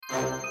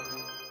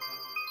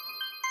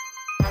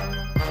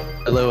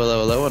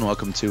Hello, and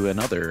welcome to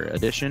another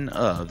edition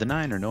of the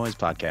Niner Noise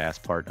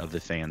Podcast, part of the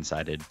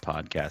Fan-Sided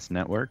Podcast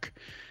Network.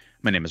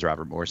 My name is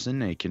Robert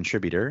Morrison, a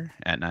contributor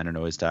at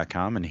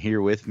NinerNoise.com, and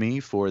here with me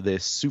for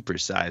this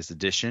supersized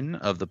edition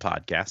of the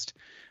podcast,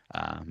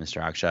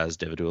 Mr. Akshaz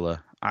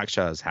Devadula.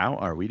 Akshaz, how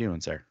are we doing,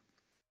 sir?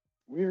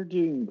 We're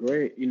doing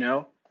great.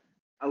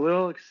 A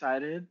little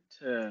excited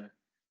to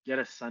get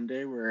a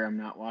Sunday where I'm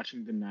not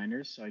watching the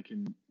Niners so I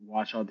can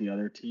watch all the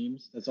other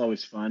teams. That's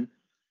always fun.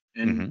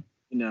 Mm-hmm.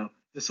 And,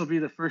 this will be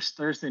the first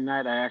Thursday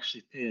night I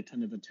actually pay a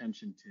ton of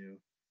attention to.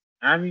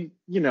 I mean,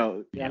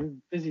 Yeah.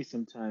 I'm busy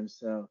sometimes.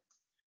 So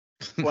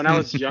when I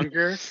was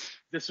younger,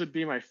 this would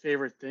be my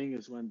favorite thing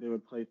is when they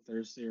would play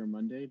Thursday or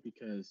Monday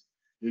because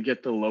you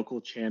get the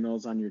local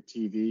channels on your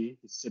TV.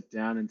 You sit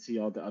down and see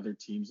all the other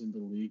teams in the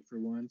league for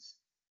once.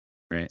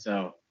 Right.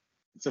 So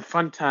it's a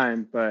fun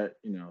time, but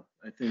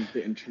I think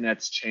the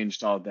internet's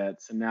changed all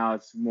that. So now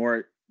it's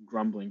more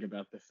grumbling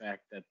about the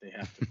fact that they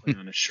have to play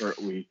on a short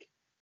week.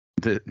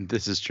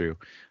 This is true.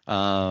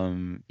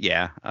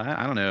 Yeah,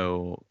 I don't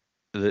know.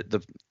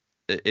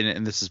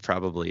 And this is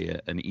probably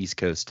an East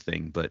Coast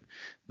thing, but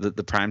the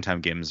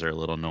primetime games are a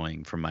little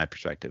annoying from my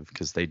perspective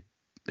because they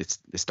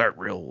start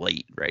real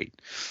late, right?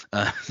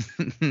 Uh,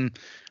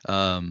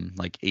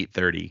 like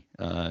 8:30,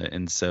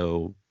 and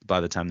so by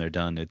the time they're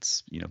done,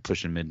 it's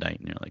pushing midnight,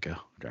 and you're like,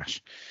 oh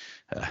gosh,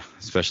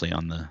 especially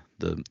on the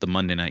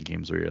Monday night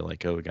games where you're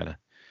like, oh, we gotta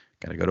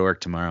go to work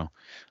tomorrow.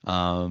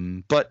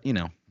 But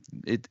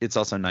it's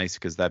also nice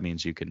because that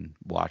means you can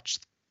watch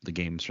the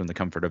games from the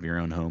comfort of your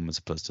own home as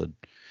opposed to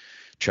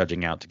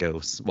trudging out to go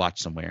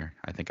watch somewhere.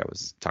 I think I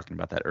was talking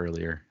about that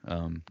earlier,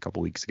 a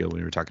couple weeks ago when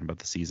we were talking about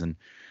the season.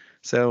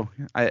 So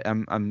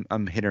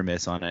I'm hit or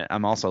miss on it.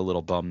 I'm also a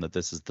little bummed that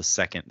this is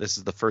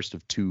the first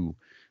of two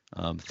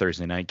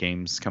Thursday night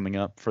games coming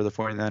up for the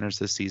 49ers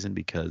this season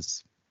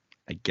because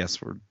I guess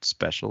we're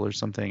special or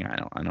something. I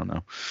don't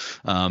know.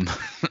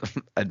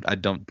 I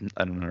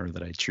don't know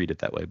that I treat it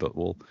that way, but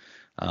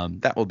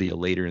that will be a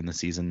later in the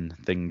season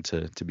thing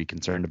to be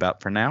concerned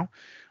about for now.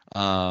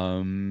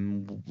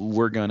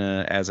 We're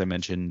gonna, as I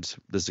mentioned,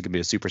 this is gonna be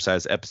a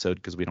supersized episode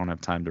because we don't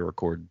have time to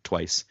record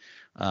twice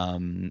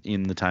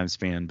in the time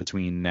span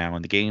between now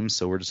and the game.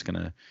 So we're just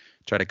gonna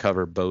try to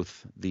cover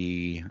both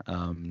the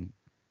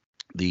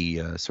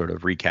sort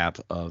of recap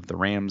of the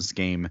Rams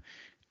game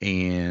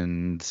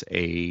and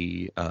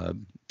a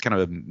kind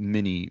of a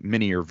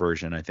minier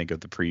version, I think,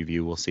 of the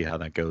preview. We'll see how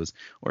that goes,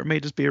 or it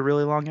may just be a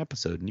really long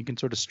episode, and you can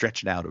sort of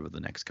stretch it out over the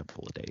next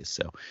couple of days.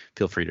 So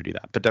feel free to do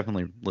that, but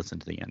definitely listen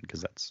to the end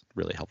because that's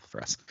really helpful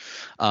for us.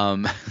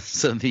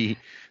 So the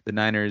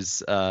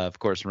Niners, of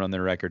course, run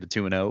their record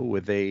to 2-0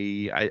 with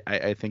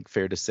I think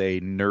fair to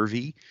say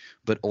nervy,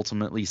 but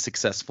ultimately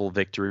successful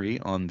victory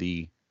on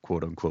the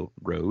quote unquote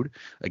road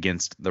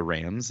against the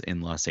Rams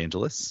in Los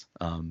Angeles.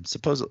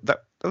 Suppose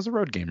that was a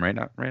road game, right?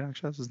 Not right,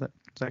 Akshas? Is that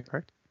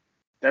correct?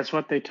 That's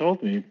what they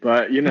told me,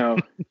 but you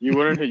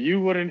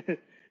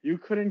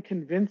couldn't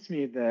convince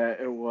me that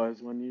it was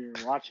when you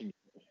were watching it.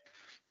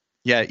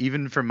 Yeah,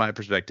 even from my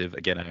perspective,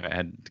 again, I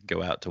had to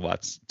go out to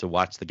watch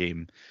the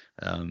game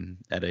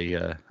at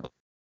a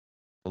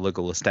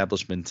local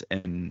establishment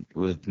and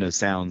with no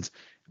sounds,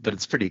 but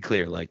it's pretty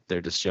clear, like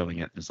they're just showing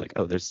it. It's like,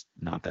 oh, there's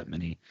not that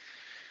many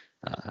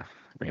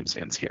Rams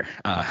fans here.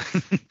 I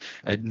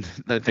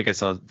think I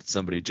saw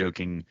somebody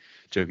jokingly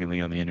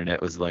on the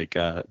internet was like,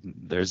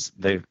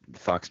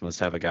 Fox must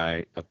have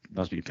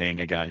must be paying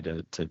a guy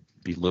to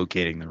be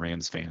locating the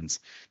Rams fans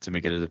to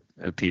make it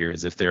appear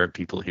as if there are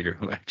people here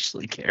who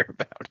actually care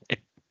about it.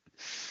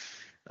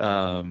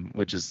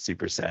 Which is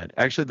super sad.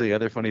 Actually, the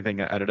other funny thing,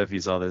 I don't know if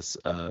you saw this,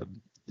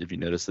 if you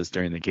noticed this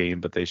during the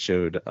game, but they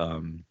showed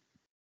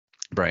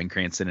Bryan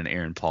Cranston and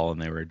Aaron Paul, and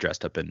they were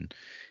dressed up in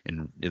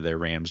their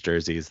Rams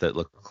jerseys that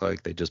look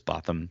like they just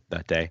bought them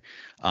that day.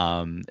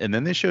 And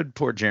then they showed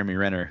poor Jeremy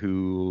Renner,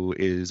 who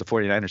is a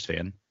 49ers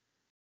fan,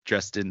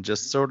 dressed in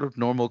just sort of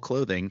normal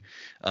clothing.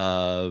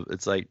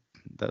 It's like,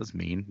 that was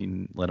mean.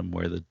 You let him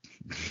wear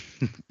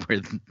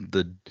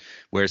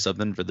wear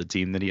something for the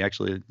team that he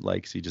actually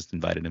likes. You just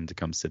invited him to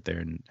come sit there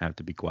and have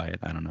to be quiet.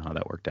 I don't know how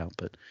that worked out,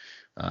 but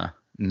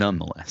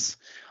nonetheless.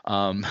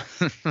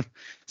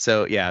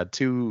 So yeah,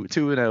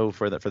 2-0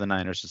 for the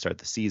Niners to start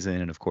the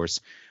season, and of course,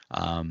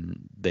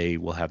 they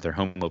will have their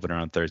home opener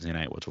on Thursday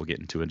night, which we'll get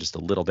into in just a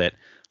little bit.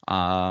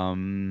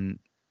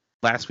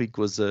 Last week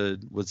was a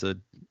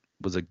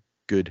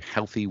good,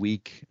 healthy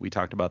week. We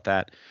talked about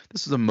that.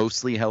 This was a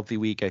mostly healthy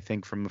week, I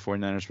think, from the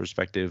 49ers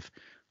perspective.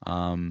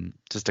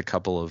 Just a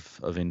couple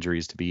of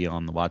injuries to be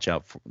on the watch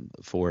out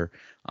for.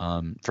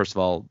 First of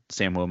all,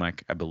 Sam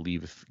Womack, I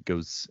believe,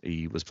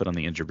 he was put on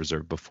the injured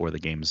reserve before the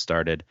game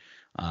started.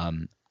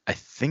 I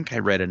think I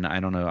read, and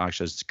I don't know,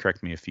 actually, just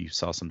correct me if you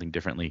saw something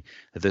differently,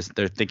 that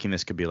they're thinking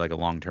this could be like a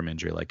long-term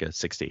injury, like a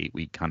 6 to 8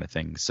 week kind of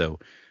thing. So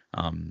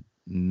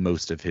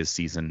most of his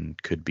season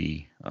could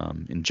be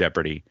in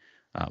jeopardy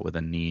with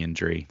a knee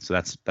injury. So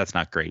that's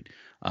not great.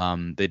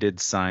 They did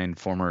sign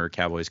former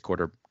Cowboys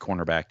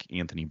cornerback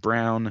Anthony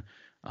Brown,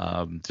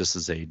 just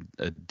as a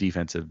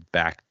defensive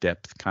back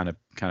depth kind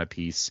of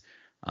piece.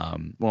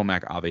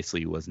 Womack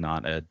obviously was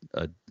not a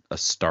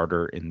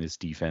starter in this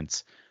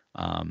defense,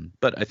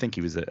 but I think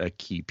he was a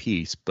key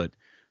piece. But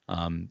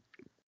um,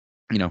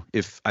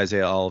 if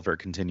Isaiah Oliver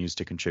continues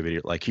to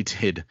contribute like he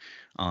did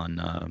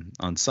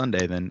on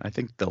Sunday, then I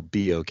think they'll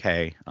be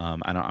okay.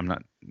 I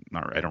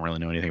don't really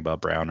know anything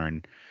about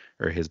Brown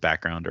or his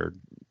background or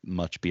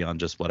much beyond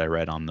just what I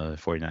read on the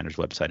 49ers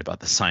website about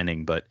the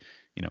signing. But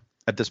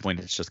at this point,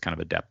 it's just kind of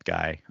a depth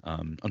guy.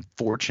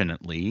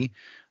 Unfortunately,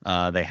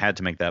 they had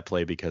to make that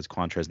play because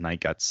Quantrez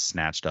Knight got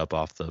snatched up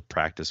off the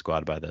practice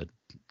squad by the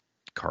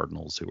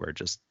Cardinals, who are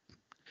just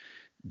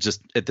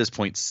at this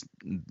point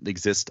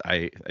exist,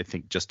 I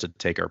think, just to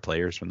take our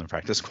players from the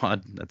practice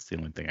squad. That's the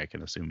only thing I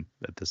can assume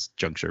at this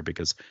juncture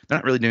because they're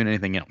not really doing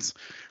anything else.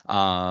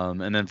 And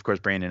then of course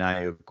Brandon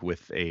Ayuk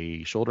with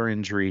a shoulder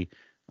injury,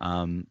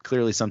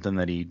 clearly something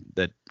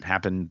that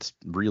happened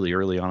really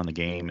early on in the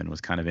game and was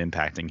kind of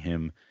impacting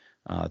him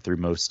through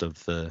most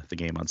of the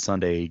game on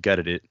Sunday. He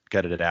gutted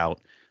it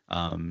out.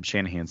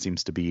 Shanahan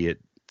seems to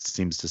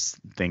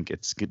think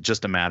it's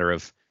just a matter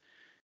of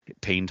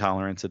pain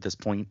tolerance at this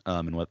point,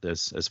 and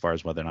as far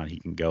as whether or not he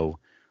can go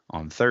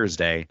on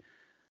Thursday.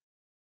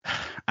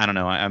 I don't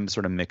know. I'm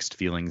sort of mixed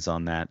feelings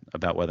on that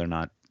about whether or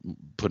not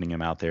putting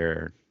him out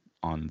there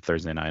on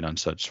Thursday night on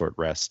such short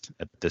rest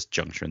at this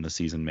juncture in the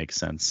season makes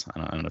sense. I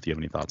don't know if you have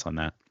any thoughts on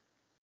that.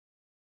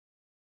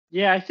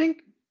 Yeah, I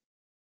think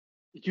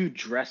you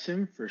dress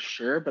him for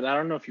sure, but I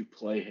don't know if you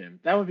play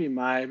him. That would be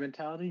my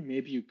mentality.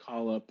 Maybe you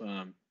call up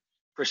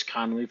Chris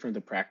Conley from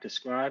the practice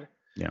squad.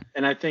 Yeah.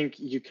 And I think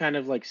you kind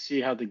of like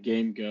see how the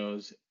game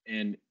goes.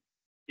 And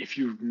if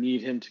you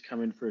need him to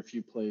come in for a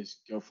few plays,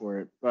 go for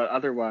it. But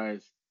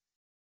otherwise,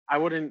 I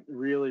wouldn't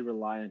really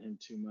rely on him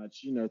too much.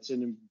 It's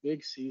in a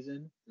big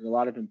season. There's a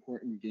lot of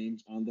important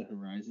games on the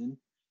horizon.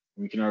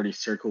 We can already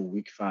circle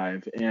week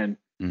 5. And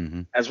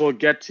Mm-hmm. as we'll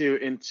get to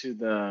into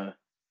the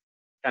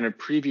kind of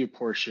preview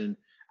portion,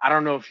 I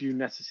don't know if you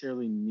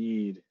necessarily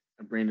need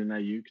a Brandon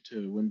Ayuk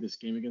to win this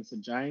game against the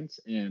Giants.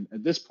 And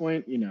at this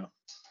point,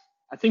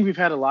 I think we've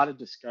had a lot of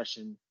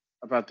discussion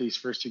about these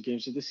first 2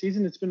 games of the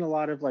season. It's been a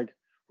lot of like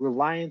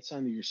reliance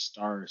on your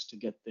stars to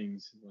get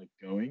things like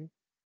going.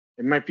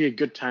 It might be a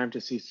good time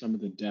to see some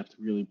of the depth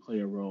really play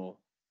a role.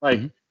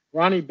 Mm-hmm. Like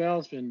Ronnie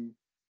Bell's been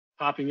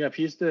popping up.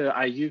 He's the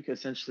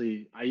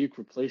Ayuk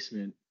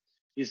replacement.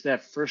 He's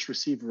that first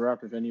receiver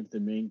up if any of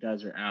the main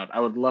guys are out. I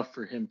would love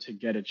for him to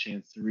get a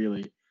chance to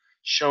really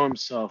show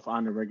himself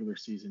on a regular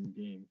season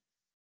game.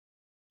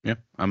 Yeah,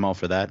 I'm all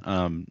for that.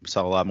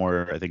 Saw a lot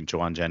more, I think,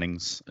 Jawan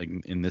Jennings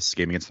in this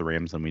game against the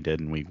Rams than we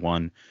did in Week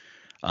 1.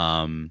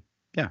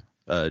 Yeah,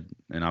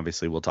 and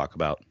obviously we'll talk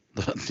about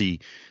the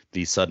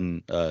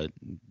sudden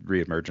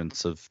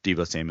reemergence of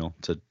Deebo Samuel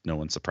to no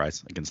one's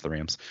surprise against the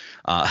Rams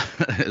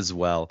as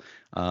well.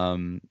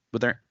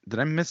 But did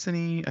I miss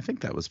any? I think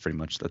that was pretty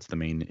much that's the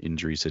main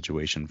injury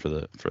situation for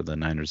the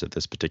Niners at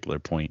this particular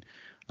point.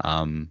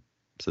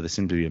 So they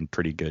seem to be in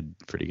pretty good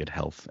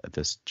health at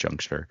this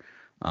juncture.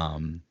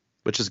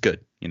 Which is good.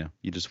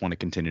 You just want to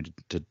continue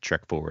to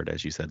trek forward,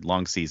 as you said,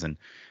 long season,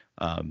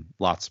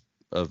 lots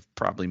of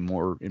probably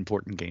more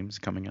important games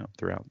coming up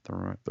throughout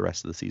the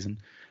rest of the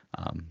season.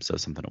 So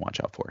something to watch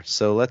out for.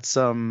 So let's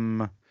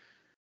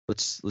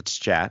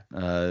chat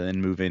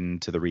and move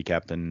into the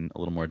recap in a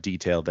little more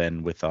detail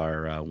then with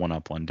our one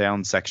up, one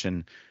down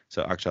section.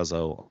 So Akshaz,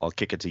 I'll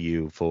kick it to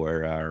you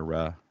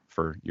for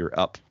your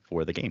up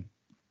for the game.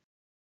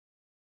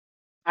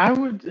 I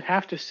would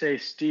have to say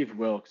Steve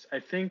Wilks. I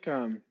think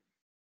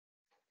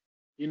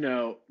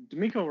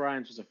D'Amico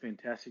Ryans was a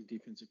fantastic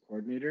defensive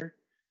coordinator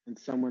and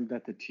someone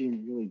that the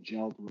team really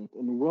gelled with.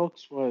 And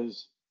Wilkes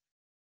was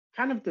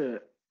kind of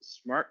the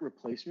smart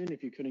replacement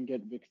if you couldn't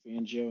get Vic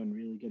Fangio and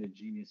really get a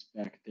genius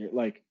back there.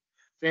 Like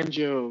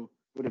Fangio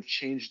would have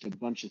changed a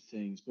bunch of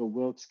things, but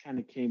Wilkes kind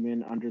of came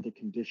in under the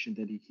condition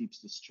that he keeps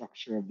the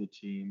structure of the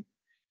team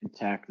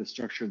intact, the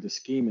structure of the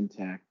scheme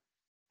intact.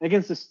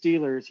 Against the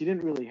Steelers, he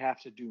didn't really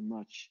have to do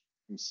much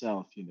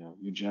himself.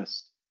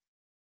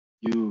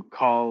 You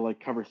call like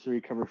cover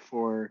 3, cover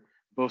 4.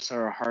 Bosa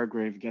or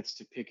Hargrave gets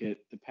to pick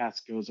it. The pass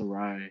goes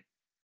awry.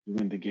 You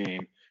win the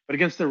game. But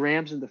against the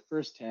Rams in the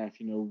first half,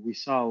 we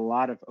saw a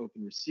lot of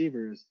open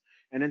receivers.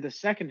 And in the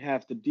second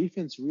half, the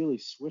defense really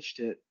switched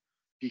it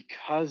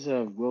because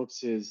of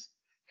Wilkes's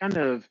kind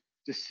of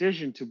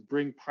decision to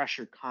bring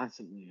pressure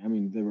constantly. I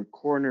mean, there were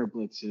corner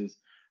blitzes,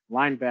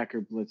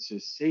 linebacker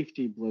blitzes,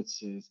 safety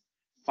blitzes.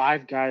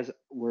 5 guys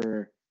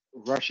were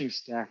rushing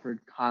Stafford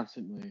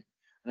constantly.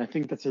 And I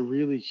think that's a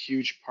really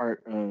huge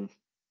part of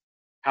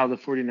how the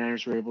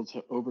 49ers were able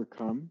to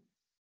overcome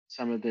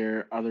some of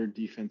their other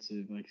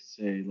defensive,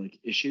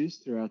 issues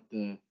throughout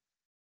the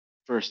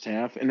first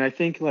half. And I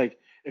think,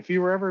 if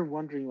you were ever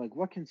wondering,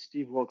 what can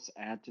Steve Wilkes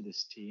add to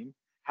this team?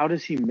 How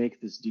does he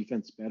make this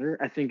defense better?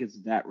 I think it's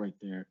that right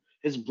there.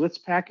 His blitz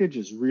package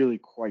is really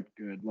quite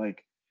good.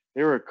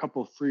 There were a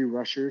couple free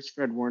rushers.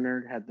 Fred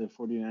Warner had the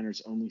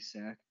 49ers' only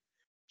sack.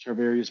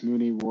 Charvarius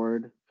Mooney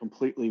Ward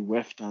completely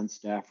whiffed on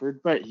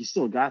Stafford, but he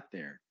still got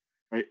there,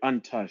 right,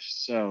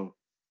 untouched. So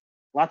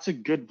lots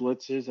of good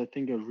blitzes. I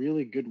think a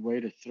really good way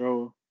to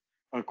throw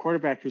a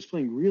quarterback who's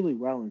playing really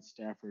well in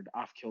Stafford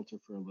off kilter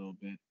for a little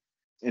bit,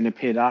 and it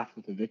paid off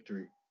with a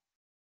victory.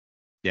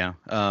 Yeah,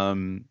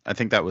 I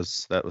think that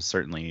was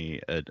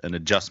certainly an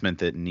adjustment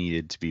that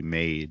needed to be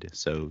made.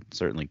 So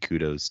certainly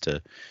kudos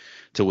to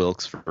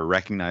Wilkes for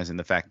recognizing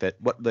the fact that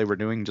what they were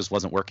doing just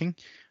wasn't working.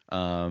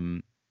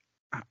 Um,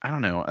 I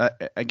don't know.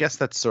 I guess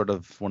that's sort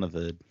of one of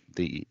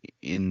the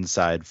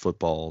inside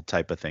football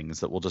type of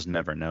things that we'll just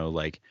never know.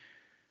 Like,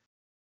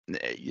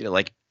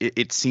 like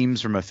it seems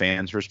from a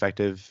fan's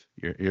perspective,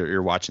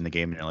 you're watching the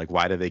game and you're like,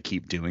 why do they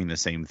keep doing the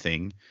same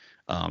thing?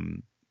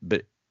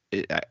 But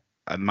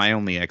my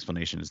only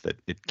explanation is that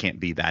it can't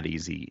be that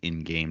easy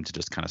in game to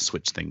just kind of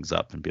switch things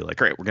up and be like,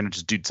 all right, we're gonna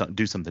just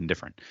do something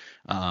different.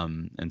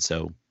 And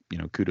so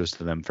kudos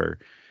to them for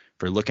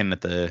looking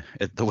at the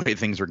way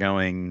things were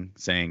going,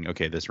 saying,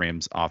 okay, this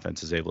Rams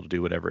offense is able to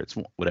do whatever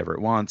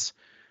it wants.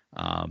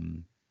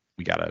 Um,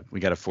 we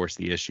gotta force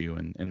the issue,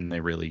 and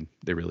they really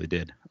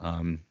did.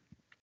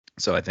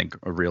 So I think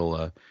a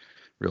real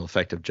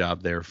effective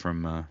job there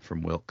from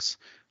Wilkes.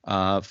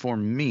 For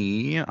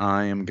me,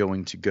 I am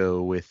going to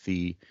go with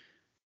the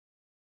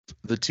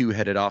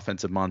two-headed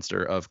offensive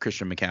monster of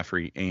Christian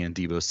McCaffrey and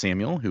Deebo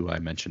Samuel, who I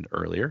mentioned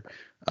earlier.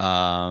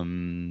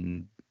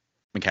 Um,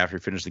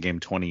 McCaffrey finished the game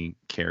 20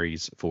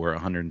 carries for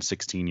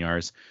 116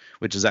 yards,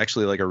 which is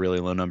actually like a really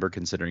low number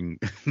considering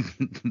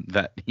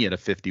that he had a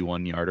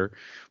 51 yarder,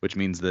 which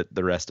means that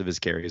the rest of his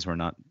carries were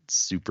not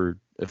super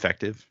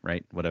effective,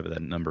 right? Whatever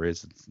that number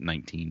is, it's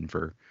 19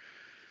 for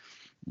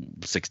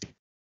 60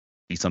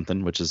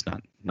 something, which is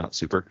not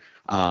super.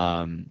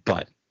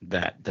 But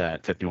that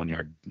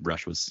 51-yard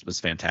rush was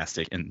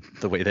fantastic, and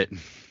the way that,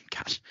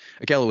 gosh,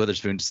 Akella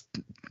Witherspoon just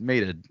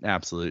made an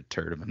absolute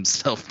turd of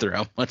himself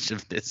throughout much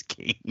of this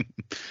game.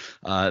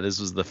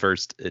 This was the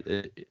first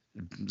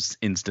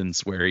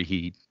instance where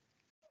he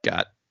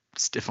got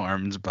stiff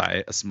armed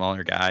by a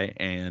smaller guy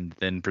and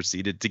then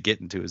proceeded to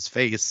get into his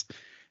face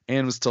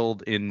and was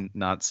told in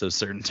not so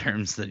certain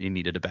terms that he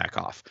needed to back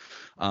off.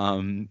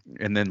 And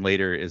then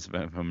later, if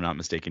I'm not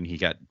mistaken, he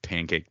got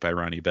pancaked by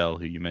Ronnie Bell,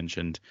 who you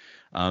mentioned.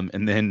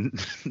 And then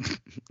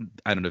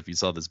I don't know if you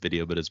saw this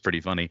video, but it's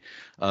pretty funny.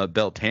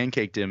 Bell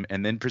pancaked him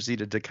and then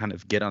proceeded to kind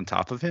of get on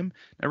top of him.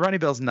 Now, Ronnie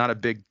Bell's not a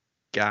big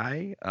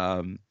guy,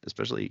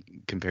 especially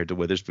compared to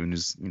Witherspoon,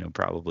 who's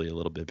probably a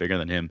little bit bigger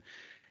than him.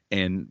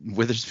 And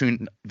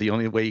Witherspoon, the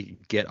only way he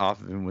could get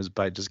off of him was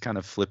by just kind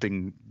of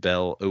flipping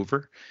Bell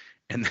over.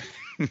 And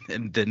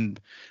and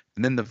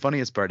then the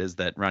funniest part is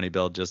that Ronnie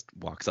Bell just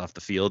walks off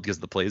the field because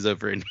the play's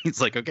over and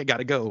he's like, okay,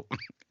 gotta go.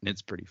 And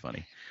it's pretty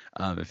funny.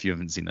 If you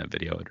haven't seen that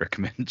video, I'd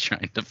recommend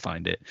trying to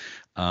find it,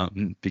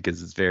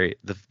 because it's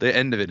the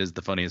end of it is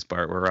the funniest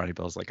part where Ronnie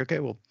Bell's like, okay,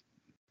 well,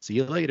 see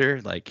you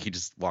later. Like he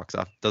just walks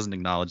off, doesn't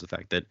acknowledge the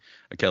fact that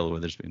Akello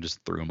Witherspoon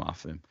just threw him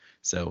off him.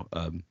 So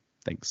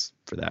thanks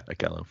for that,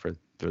 Akello, for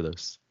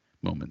those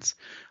moments.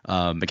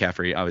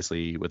 McCaffrey,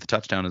 obviously, with a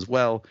touchdown as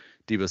well.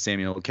 Deebo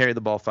Samuel carried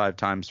the ball 5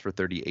 times for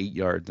 38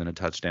 yards and a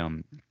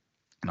touchdown,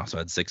 and also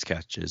had 6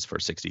 catches for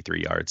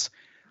 63 yards.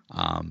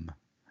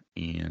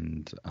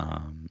 And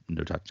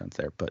no touchdowns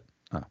there, but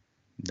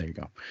there you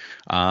go.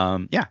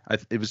 Yeah,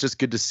 it was just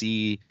good to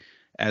see.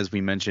 As we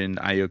mentioned,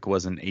 Ayuk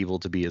wasn't able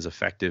to be as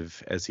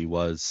effective as he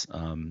was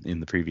in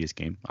the previous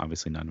game.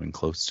 Obviously, not even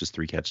close, just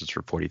 3 catches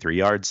for 43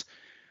 yards.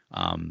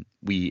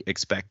 We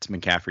expect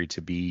McCaffrey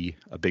to be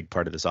a big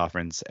part of this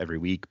offense every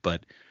week,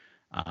 but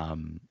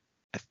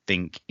I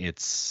think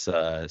it's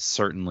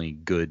certainly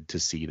good to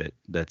see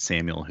that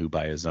Samuel, who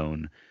by his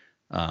own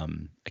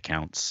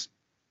accounts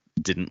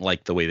didn't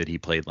like the way that he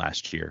played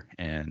last year,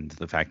 and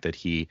the fact that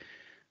he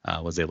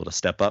was able to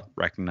step up,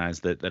 recognize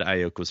that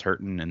Ayuk was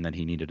hurting, and that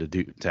he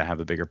needed to have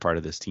a bigger part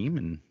of this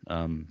team.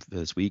 And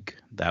this week,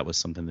 that was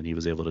something that he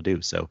was able to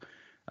do. So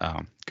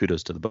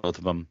kudos to the both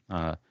of them.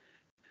 I'm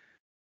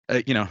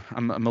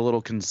a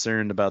little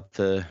concerned about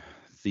the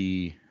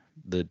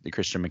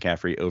Christian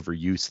McCaffrey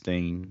overuse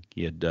thing.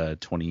 He had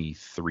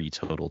 23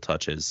 total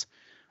touches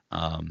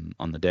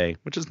on the day,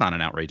 which is not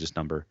an outrageous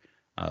number.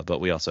 But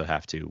we also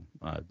have to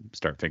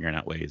start figuring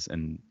out ways.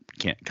 And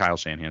Kyle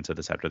Shanahan said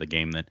this after the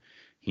game, that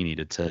he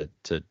needed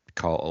to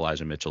call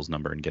Elijah Mitchell's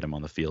number and get him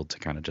on the field to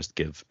kind of just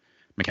give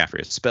McCaffrey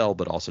a spell,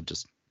 but also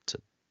just to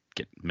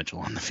get Mitchell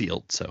on the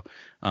field. So,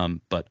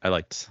 but I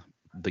liked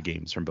the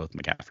games from both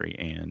McCaffrey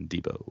and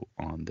Deebo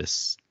on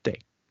this day.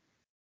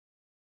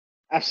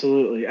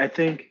 Absolutely. I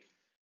think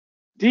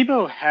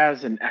Debo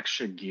has an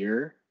extra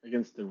gear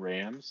against the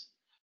Rams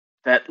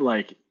that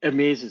like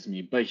amazes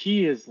me, but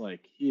he is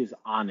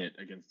on it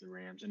against the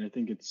Rams, and I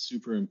think it's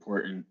super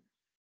important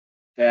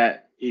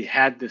that he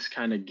had this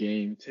kind of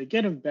game to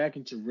get him back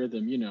into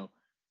rhythm.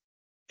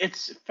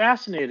 It's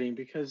fascinating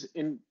because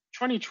in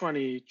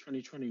 2020,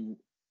 2020,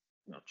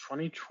 no,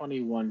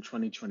 2021,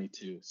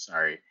 2022,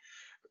 sorry,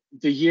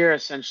 the year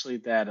essentially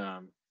that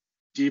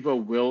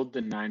Debo willed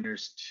the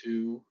Niners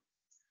to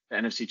the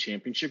NFC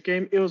Championship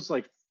game, it was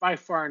like by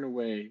far and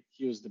away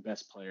he was the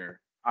best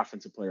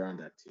offensive player on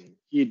that team.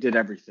 He did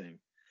everything,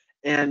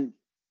 and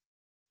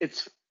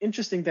it's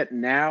interesting that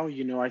now,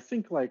 I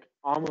think like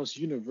almost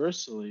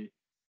universally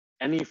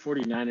any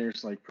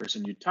 49ers like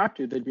person you talk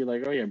to, they'd be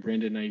like, oh yeah,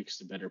 Brandon Ayuk's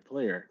the better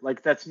player.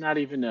 Like that's not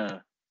even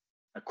a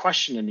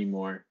question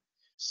anymore.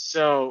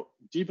 So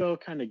Debo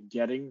kind of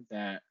getting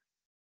that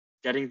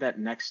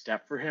next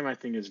step for him, I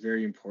think is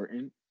very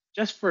important.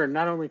 Just for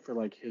not only for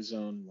like his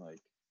own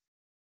like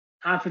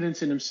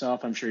confidence in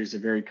himself. I'm sure he's a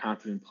very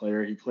confident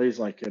player. He plays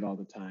like it all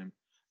the time.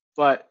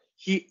 But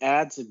he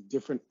adds a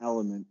different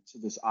element to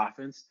this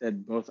offense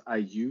that both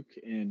Ayuk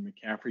and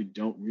McCaffrey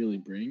don't really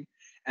bring.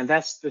 And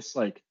that's this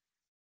like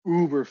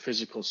uber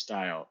physical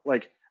style.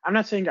 Like I'm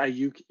not saying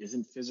Ayuk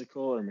isn't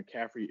physical or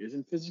McCaffrey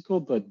isn't physical,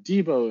 but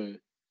Debo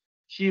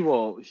he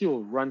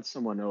will run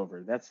someone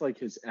over. That's like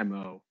his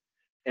MO.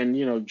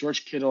 And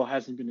George Kittle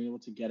hasn't been able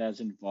to get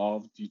as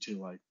involved due to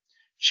like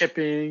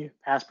chipping,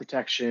 pass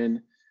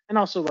protection, and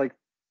also like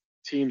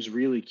teams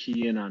really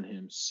key in on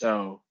him.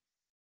 So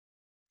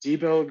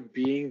Debo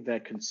being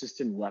that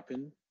consistent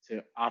weapon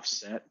to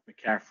offset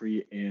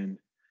McCaffrey and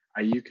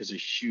Ayuk is a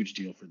huge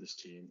deal for this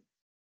team.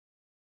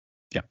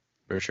 Yeah,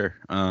 for sure.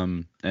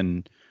 And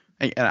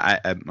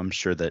I'm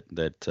sure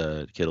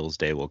that Kittle's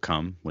day will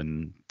come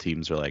when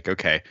teams are like,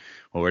 okay,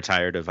 well, we're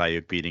tired of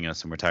Ayuk beating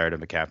us, and we're tired of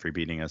McCaffrey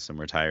beating us, and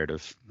we're tired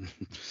of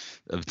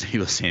of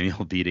Deebo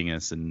Samuel beating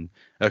us, and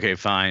okay,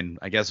 fine,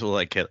 I guess we'll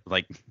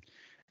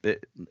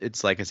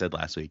it's like I said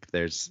last week.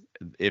 There's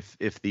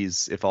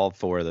if all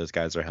four of those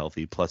guys are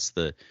healthy, plus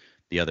the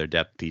other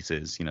depth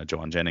pieces,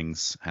 Jawan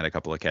Jennings had a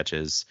couple of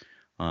catches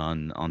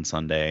on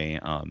Sunday,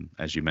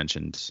 as you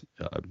mentioned.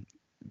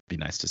 Be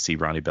nice to see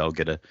Ronnie Bell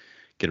get a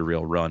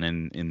real run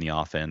in the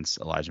offense.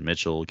 Elijah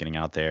Mitchell getting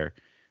out there.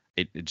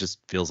 It just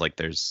feels like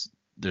there's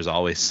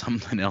always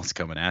something else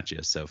coming at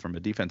you. So from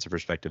a defensive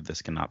perspective,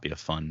 this cannot be a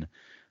fun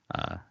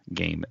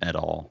game at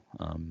all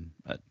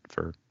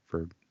for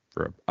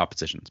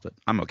oppositions. But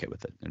I'm okay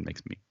with it. It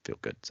makes me feel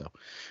good. So,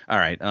 all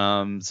right.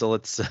 So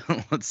let's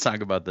let's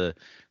talk about the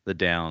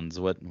downs.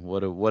 What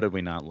did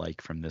we not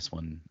like from this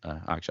one,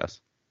 Akshas?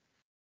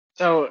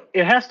 So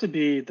it has to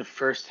be the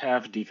first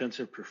half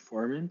defensive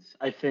performance.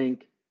 I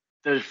think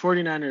the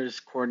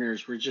 49ers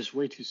corners were just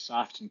way too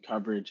soft in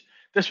coverage.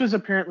 This was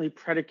apparently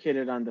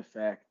predicated on the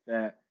fact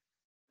that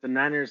the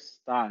Niners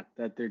thought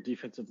that their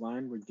defensive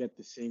line would get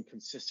the same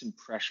consistent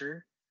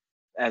pressure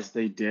as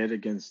they did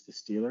against the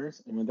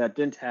Steelers. And when that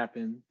didn't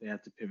happen, they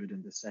had to pivot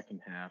in the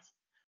second half.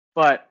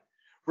 But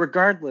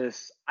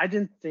regardless, I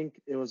didn't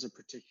think it was a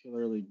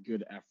particularly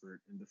good effort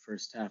in the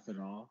first half at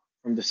all.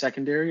 From the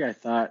secondary, I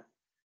thought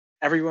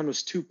everyone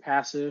was too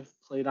passive,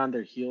 played on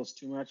their heels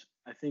too much.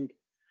 I think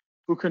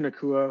Puka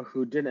Nakua,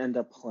 who did end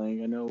up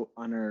playing, I know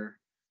on our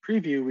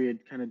preview we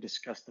had kind of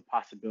discussed the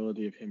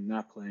possibility of him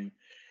not playing.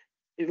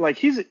 Like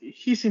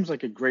he seems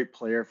like a great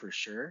player for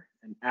sure,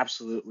 and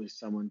absolutely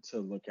someone to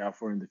look out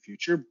for in the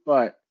future.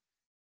 But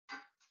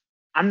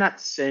I'm not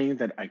saying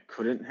that I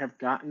couldn't have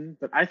gotten,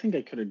 but I think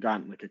I could have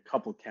gotten like a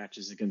couple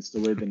catches against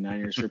the way the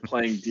Niners were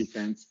playing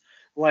defense.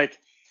 Like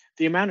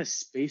the amount of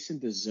space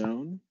in the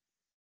zone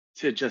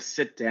to just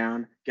sit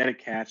down, get a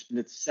catch, and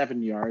it's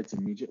 7 yards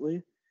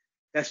immediately.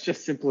 That's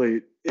just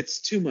simply,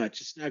 it's too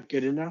much. It's not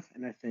good enough.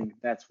 And I think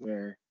that's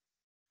where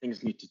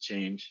things need to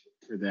change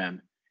for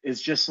them.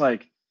 It's just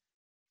like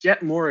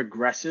get more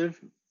aggressive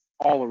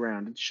all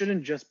around. It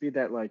shouldn't just be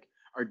that like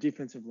our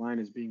defensive line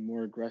is being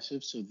more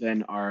aggressive. So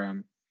then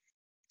our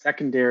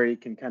secondary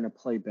can kind of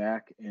play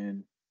back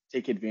and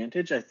take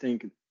advantage. I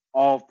think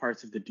all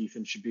parts of the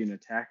defense should be in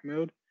attack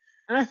mode.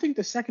 And I think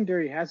the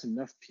secondary has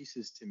enough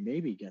pieces to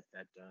maybe get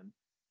that done.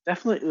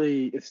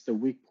 Definitely, it's the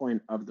weak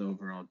point of the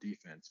overall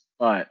defense.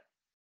 But,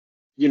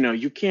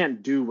 you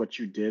can't do what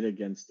you did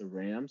against the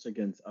Rams,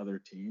 against other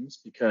teams,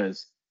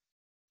 because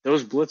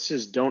those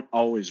blitzes don't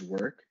always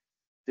work.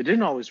 They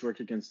didn't always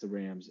work against the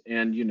Rams.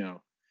 And,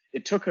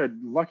 it took a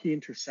lucky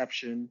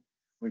interception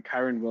when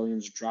Kyron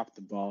Williams dropped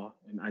the ball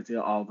and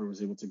Isaiah Oliver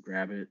was able to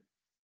grab it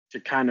to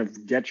kind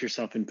of get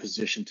yourself in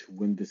position to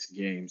win this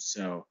game.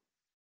 So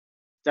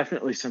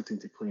definitely something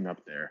to clean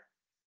up there.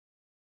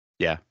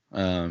 Yeah,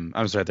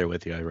 I was right there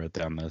with you. I wrote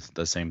down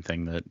the same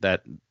thing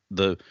that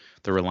the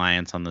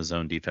reliance on the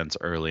zone defense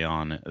early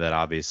on, that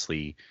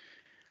obviously,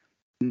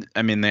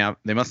 I mean,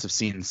 they must have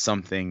seen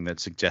something that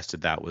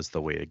suggested that was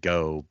the way to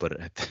go. But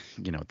at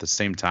the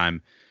same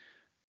time,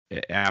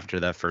 after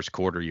that first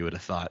quarter, you would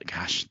have thought,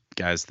 gosh,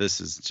 guys, this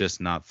is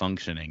just not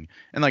functioning.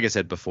 And like I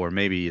said before,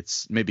 maybe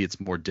it's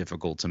more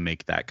difficult to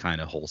make that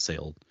kind of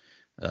wholesale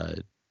uh,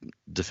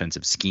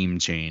 defensive scheme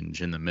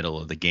change in the middle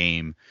of the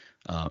game,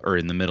 or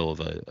in the middle of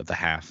the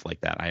half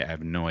like that. I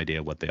have no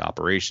idea what the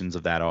operations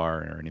of that are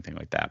or anything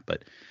like that.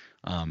 But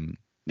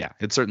yeah,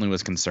 it certainly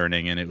was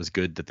concerning, and it was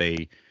good that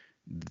they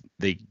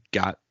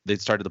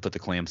started to put the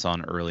clamps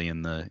on early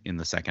in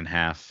the second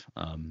half.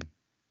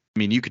 I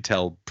mean, you could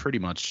tell pretty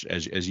much,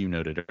 as you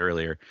noted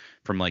earlier,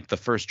 from like the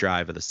first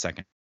drive of the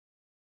second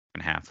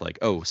half, like,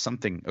 oh,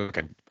 something,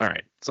 okay, all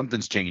right,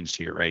 something's changed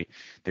here, right?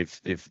 They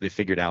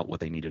figured out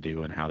what they need to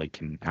do and how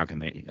can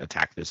they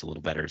attack this a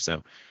little better.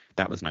 So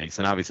that was nice,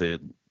 and obviously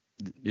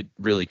it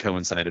really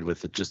coincided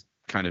with the just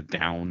kind of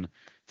down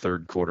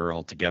third quarter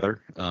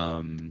altogether.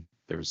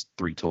 there was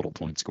 3 total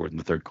points scored in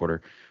the third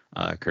quarter,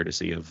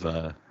 courtesy of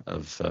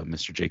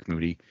Mr. Jake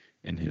Moody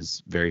and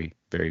his very,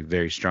 very,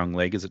 very strong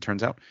leg, as it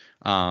turns out.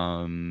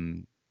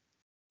 And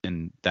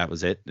that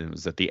was it. It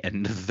was at the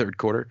end of the third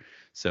quarter.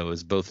 So it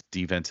was both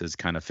defenses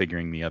kind of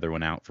figuring the other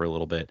one out for a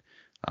little bit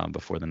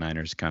before the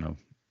Niners kind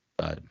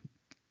of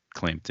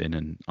clamped in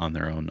and on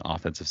their own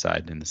offensive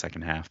side in the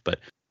second half. But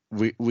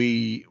we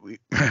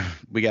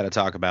we got to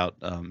talk about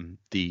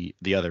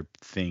the other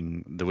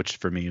thing, which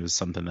for me was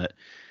something that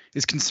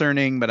is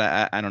concerning, but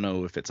I don't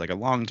know if it's like a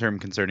long-term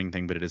concerning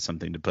thing, but it is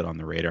something to put on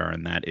the radar,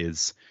 and that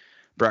is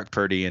Brock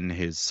Purdy and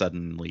his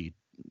suddenly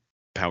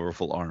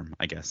powerful arm,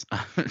 I guess.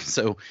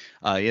 So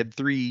he had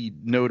 3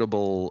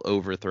 notable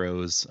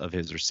overthrows of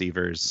his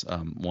receivers.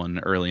 One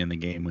early in the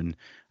game when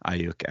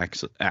Ayuk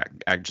actually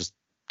just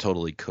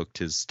totally cooked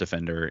his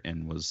defender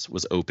and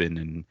was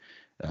open,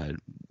 and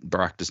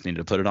Brock just needed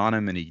to put it on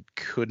him, and he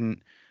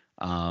couldn't.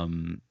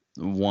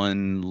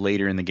 One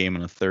later in the game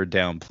on a third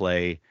down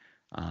play.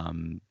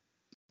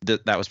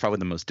 That was probably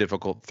the most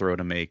difficult throw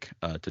to make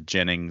to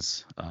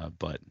Jennings,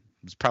 but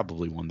it was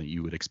probably one that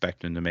you would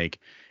expect him to make.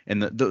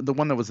 And the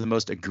one that was the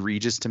most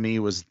egregious to me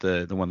was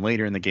the one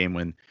later in the game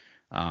when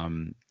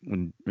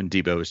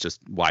Debo was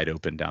just wide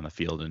open down the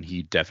field, and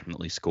he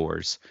definitely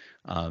scores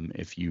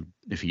if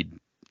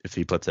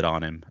he puts it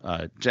on him.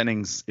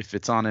 Jennings, if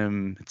it's on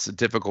him, it's a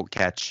difficult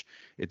catch.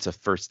 It's a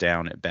first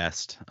down at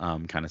best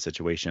kind of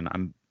situation.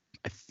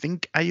 I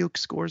think Ayuk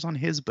scores on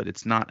his, but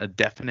it's not a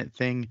definite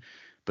thing.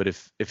 But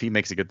if he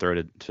makes a good throw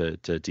to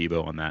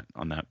Debo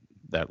on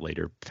that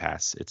later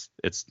pass,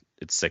 it's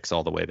 6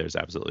 all the way. There's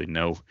absolutely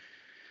no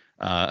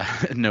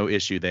no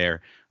issue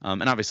there.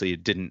 And obviously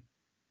it didn't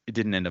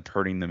end up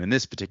hurting them in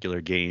this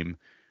particular game.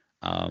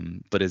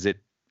 But is it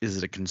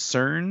a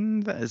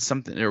concern? That is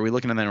something? Are we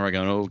looking at that and we're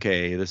going,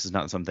 okay, this is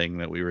not something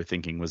that we were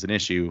thinking was an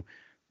issue,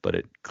 but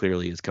it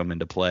clearly has come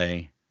into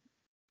play.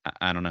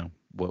 I don't know.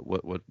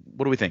 What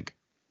do we think?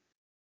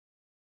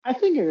 I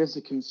think it is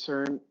a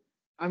concern.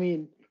 I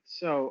mean,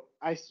 so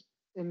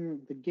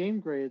in the game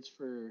grades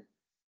for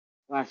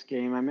last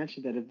game, I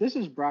mentioned that if this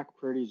is Brock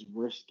Purdy's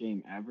worst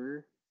game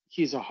ever,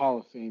 he's a Hall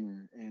of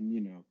Famer,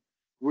 and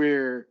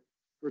we're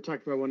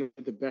talking about one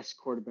of the best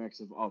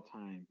quarterbacks of all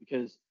time.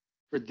 Because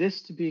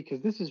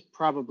because this is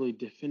probably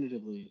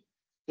definitively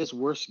his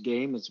worst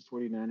game as a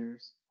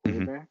 49ers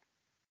quarterback,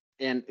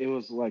 and it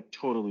was like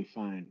totally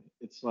fine.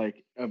 It's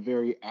like a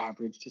very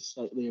average to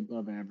slightly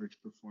above average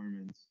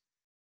performance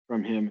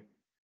from him,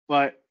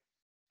 but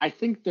I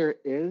think there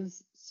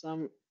is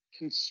some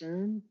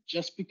concern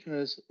just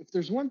because if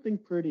there's one thing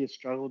Purdy has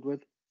struggled with,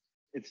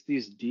 it's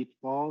these deep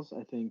balls.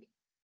 I think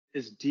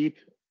his deep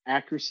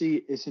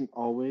accuracy isn't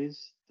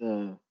always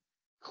the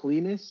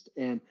cleanest,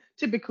 and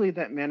typically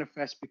that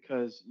manifests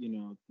because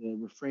the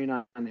refrain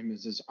on him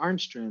is his arm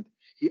strength.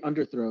 He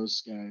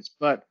underthrows guys,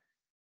 but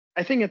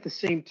I think at the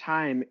same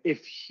time,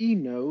 if he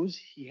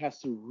knows he has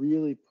to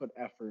really put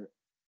effort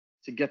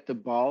to get the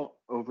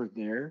ball over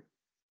there,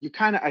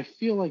 I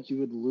feel like you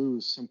would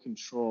lose some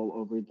control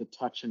over the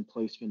touch and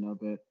placement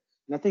of it.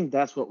 And I think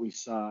that's what we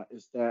saw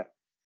is that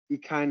he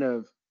kind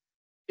of,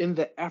 in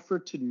the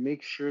effort to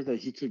make sure that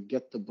he could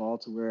get the ball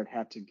to where it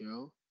had to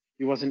go,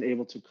 he wasn't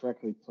able to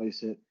correctly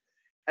place it.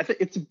 I think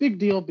it's a big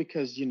deal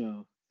because,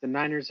 the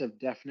Niners have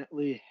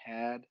definitely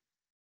had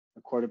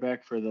a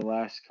quarterback for the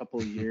last couple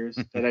of years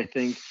that I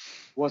think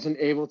wasn't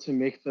able to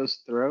make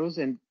those throws.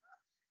 And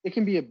it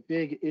can be a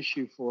big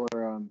issue for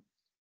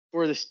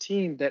this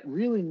team that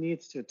really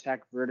needs to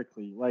attack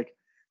vertically. Like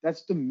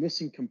that's the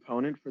missing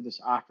component for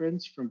this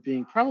offense from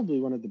being probably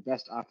one of the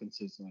best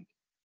offenses like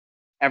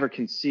ever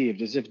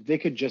conceived, is if they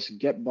could just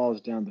get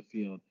balls down the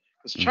field.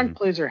 Because chunk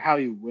plays are how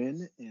you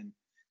win, and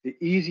the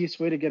easiest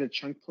way to get a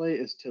chunk play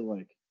is to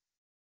like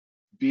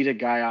beat a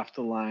guy off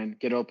the line,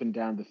 get open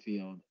down the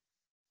field,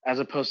 as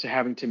opposed to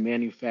having to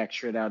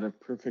manufacture it out of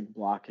perfect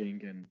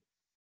blocking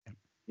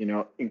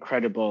and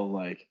incredible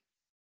like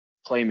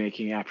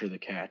playmaking after the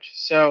catch.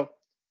 So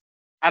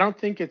I don't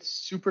think it's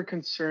super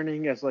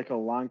concerning as like a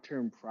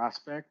long-term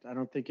prospect. I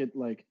don't think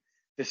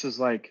this is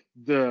like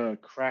the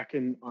crack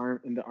in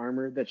the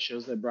armor that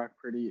shows that Brock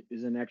Purdy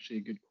isn't actually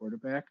a good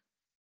quarterback.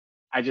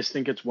 I just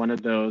think it's one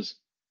of those.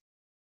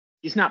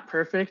 He's not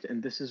perfect,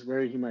 and this is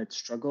where he might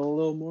struggle a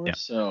little more. Yeah.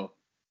 So,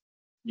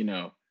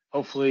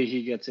 hopefully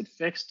he gets it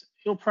fixed.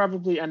 He'll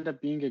probably end up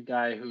being a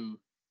guy who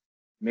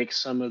makes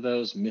some of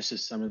those,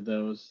 misses some of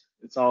those.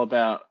 It's all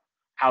about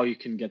how you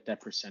can get that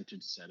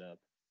percentage set up.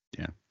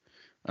 Yeah.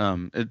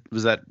 It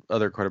was that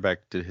other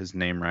quarterback. Did his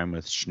name rhyme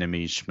with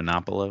Shnimmy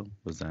Shmanopolo?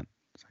 Was that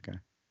guy?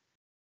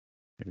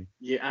 Maybe.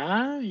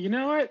 Yeah, you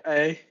know what?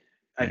 I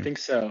think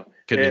so.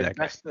 Could be that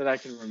best that I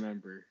can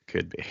remember.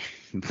 Could be.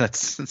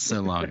 That's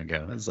so long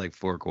ago. That's like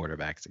 4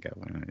 quarterbacks ago.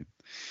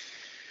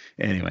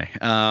 Anyway,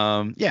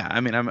 yeah.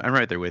 I mean, I'm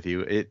right there with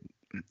you.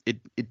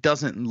 It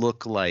doesn't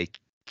look like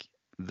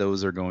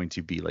those are going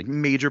to be like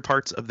major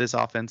parts of this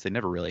offense. They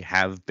never really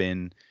have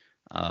been.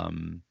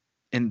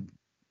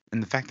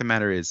 And the fact of the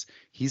matter is,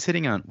 he's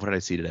hitting on, what did I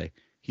see today?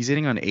 He's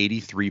hitting on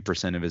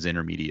 83% of his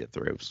intermediate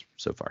throws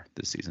so far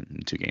this season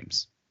in 2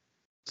 games.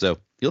 So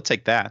you'll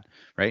take that,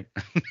 right?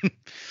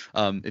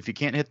 If you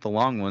can't hit the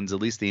long ones,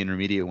 at least the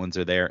intermediate ones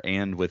are there.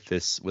 And with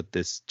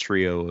this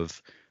trio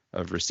of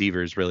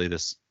receivers, really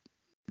this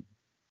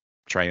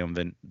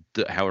triumphant,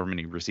 however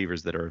many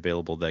receivers that are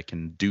available that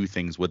can do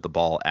things with the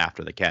ball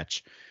after the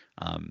catch.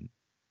 Um,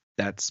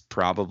 that's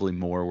probably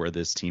more where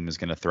this team is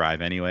going to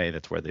thrive anyway.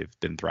 That's where they've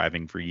been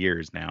thriving for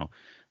years now,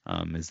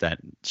 is that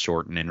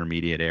short and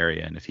intermediate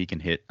area. And if he can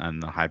hit on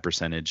the high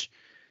percentage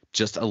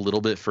just a little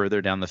bit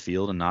further down the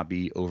field and not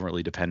be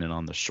overly dependent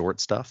on the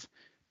short stuff,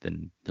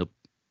 then he'll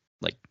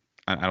like.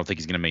 I don't think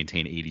he's going to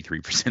maintain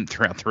 83%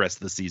 throughout the rest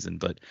of the season,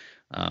 but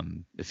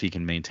if he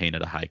can maintain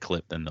at a high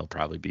clip, then they'll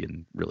probably be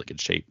in really good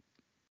shape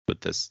with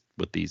this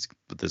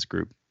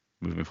group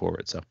moving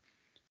forward. So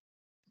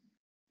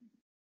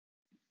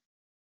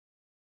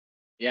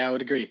Yeah, I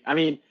would agree. I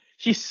mean,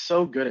 he's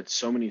so good at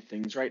so many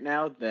things right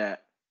now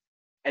that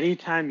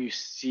anytime you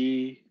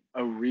see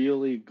a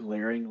really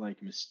glaring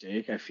like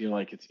mistake, I feel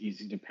like it's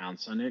easy to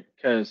pounce on it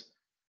because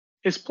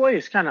his play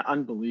is kind of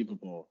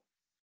unbelievable,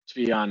 to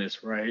be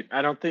honest, right?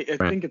 I right.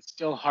 think it's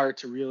still hard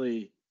to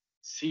really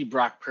see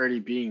Brock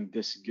Purdy being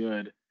this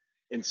good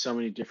in so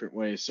many different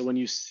ways. So when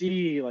you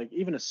see like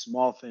even a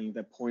small thing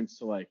that points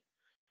to like,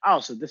 oh,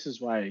 so this is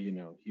why,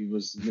 he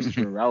was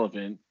Mr.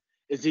 Irrelevant,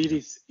 it's Yeah.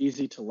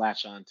 easy to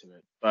latch onto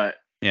it. But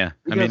Yeah.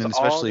 he I mean, does and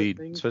all the especially things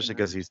and especially then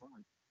because he's he's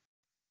fine.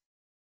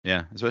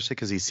 yeah, especially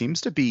because he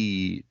seems to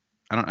be.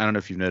 I don't know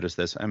if you've noticed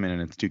this. I mean,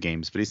 it's two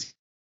games, but he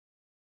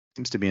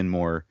seems to be in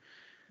more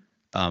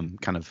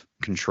kind of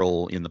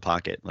control in the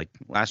pocket. Like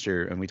last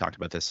year, and we talked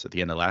about this at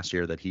the end of last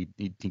year, that he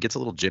gets a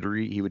little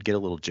jittery. He would get a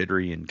little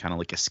jittery and kind of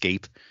like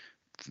escape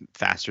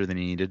faster than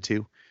he needed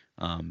to.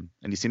 And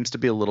he seems to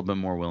be a little bit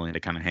more willing to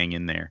kind of hang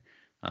in there.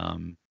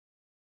 Um,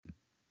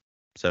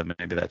 so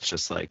maybe that's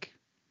just like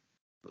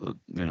a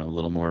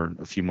little more,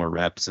 a few more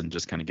reps, and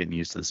just kind of getting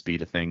used to the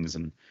speed of things,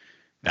 and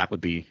that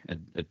would be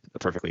a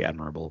perfectly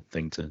admirable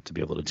thing to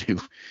be able to do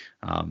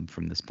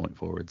from this point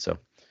forward. So,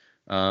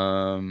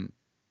 um,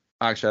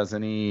 Akshaz,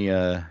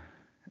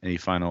 any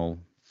final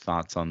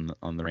thoughts on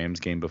the Rams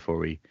game before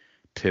we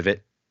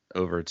pivot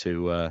over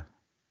to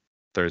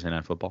Thursday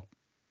Night Football?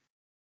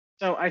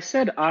 So I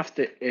said off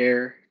the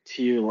air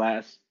to you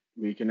last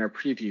week in our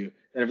preview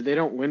that if they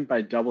don't win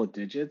by double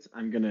digits,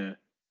 I'm gonna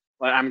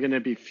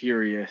be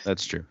furious.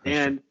 That's true. That's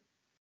true. And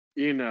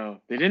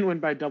they didn't win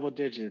by double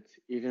digits,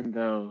 even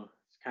though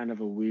it's kind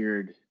of a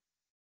weird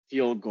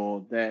field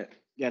goal that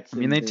gets I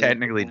mean, them they there at the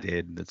technically end.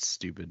 did. That's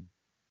stupid.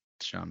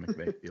 Sean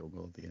McVay field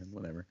goal at the end.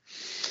 Whatever.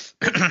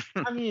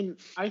 I mean,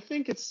 I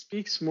think it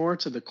speaks more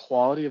to the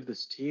quality of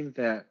this team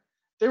that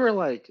they were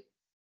like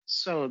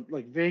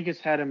Vegas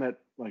had them at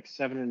like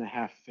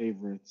 7.5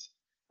 favorites,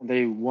 and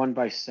they won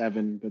by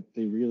 7, but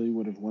they really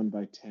would have won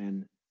by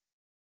 10.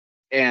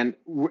 And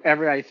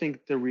I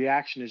think the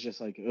reaction is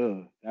just like,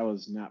 ugh, that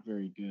was not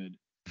very good.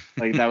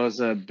 Like that was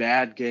a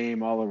bad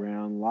game all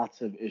around,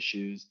 lots of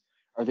issues.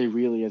 Are they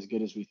really as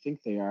good as we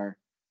think they are?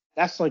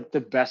 That's like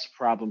the best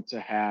problem to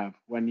have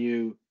when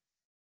you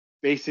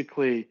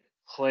basically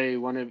play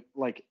one of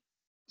like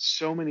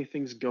so many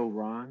things go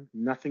wrong,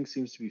 nothing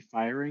seems to be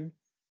firing,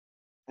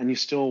 and you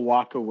still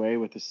walk away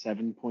with a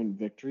 7-point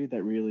victory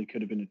that really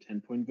could have been a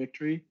 10-point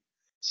victory.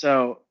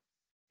 So,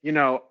 you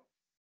know,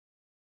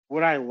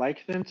 would I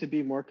like them to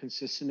be more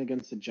consistent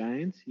against the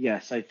Giants?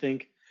 Yes, I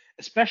think,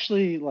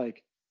 especially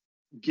like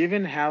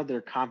given how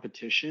their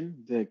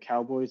competition, the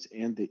Cowboys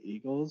and the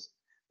Eagles,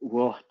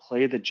 will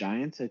play the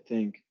Giants, I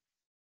think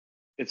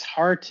it's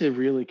hard to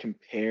really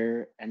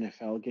compare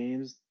NFL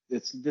games.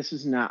 This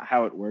is not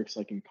how it works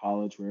like in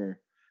college where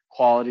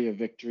quality of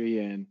victory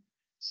and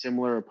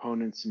similar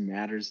opponents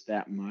matters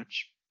that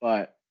much.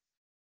 But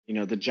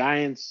the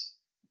Giants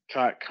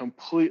got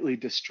completely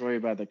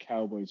destroyed by the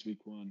Cowboys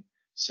week 1.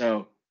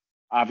 So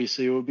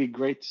obviously it would be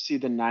great to see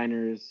the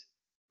Niners,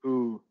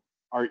 who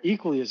are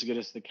equally as good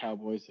as the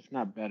Cowboys, if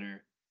not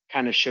better,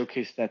 kind of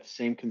showcase that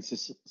same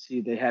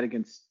consistency they had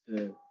against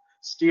the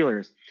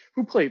Steelers,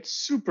 who played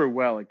super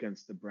well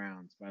against the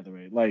Browns, by the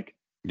way.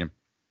 Yeah.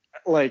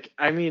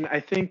 I mean, I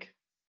think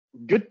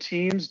good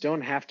teams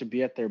don't have to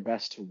be at their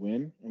best to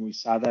win, and we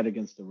saw that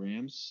against the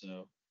Rams.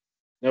 So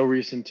no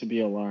reason to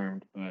be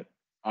alarmed, but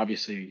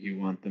obviously you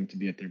want them to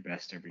be at their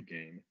best every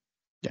game.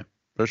 Yeah,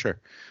 for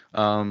sure.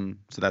 So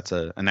that's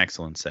an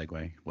excellent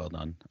segue. Well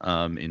done.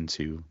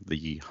 Into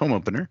the home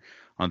opener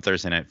on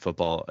Thursday Night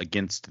Football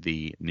against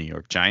the New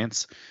York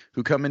Giants,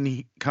 who come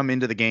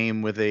into the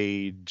game with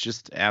a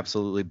just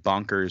absolutely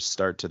bonkers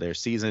start to their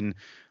season.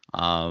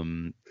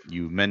 You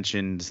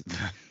mentioned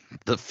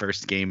the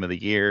first game of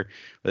the year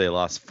where they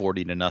lost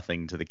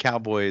 40-0 to the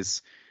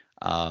Cowboys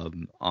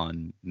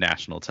on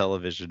national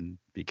television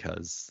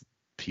because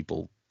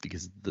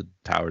the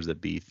powers that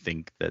be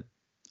think that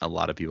a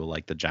lot of people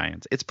like the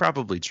Giants. It's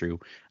probably true.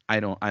 I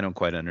don't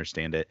quite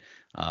understand it.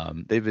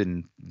 They've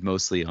been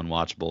mostly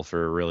unwatchable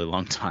for a really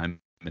long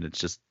time, and it's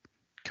just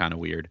kind of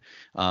weird.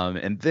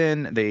 And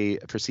then they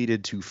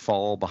proceeded to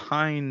fall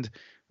behind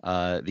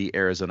the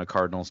Arizona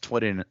Cardinals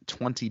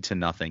 20 to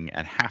nothing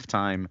at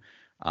halftime.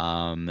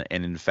 And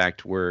in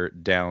fact, we're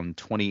down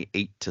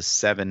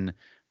 28-7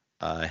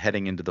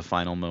 heading into the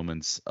final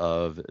moments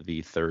of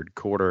the third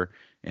quarter,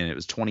 and it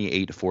was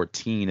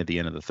 28-14 at the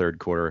end of the third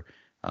quarter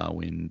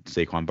when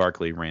Saquon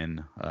Barkley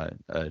ran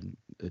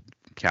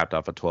capped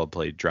off a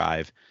 12-play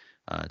drive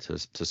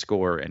to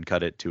score and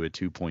cut it to a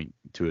 2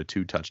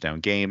 touchdown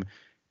game,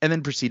 and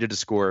then proceeded to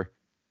score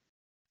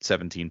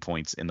 17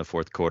 points in the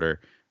fourth quarter,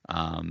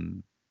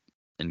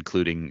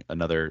 including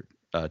another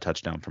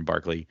touchdown from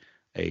Barkley,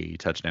 a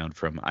touchdown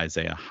from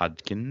Isaiah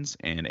Hodgins,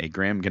 and a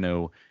Graham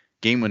Gano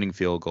game-winning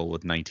field goal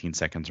with 19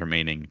 seconds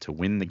remaining to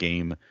win the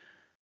game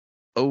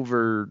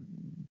over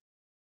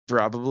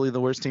probably the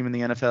worst team in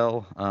the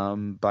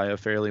NFL by a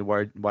fairly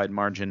wide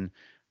margin.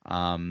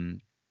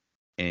 And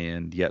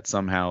yet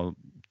somehow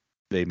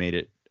they made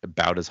it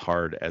about as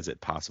hard as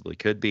it possibly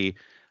could be.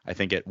 I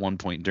think at one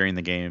point during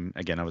the game,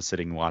 again, I was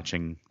sitting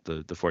watching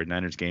the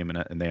 49ers game,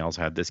 and they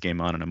also had this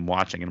game on, and I'm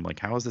watching, and I'm like,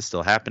 how is this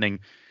still happening?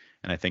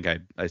 And I think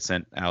I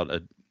sent out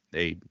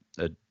a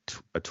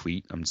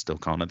tweet. I'm still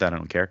calling it that. I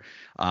don't care.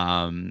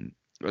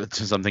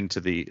 To something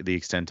to the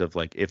extent of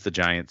like, if the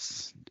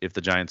Giants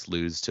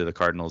lose to the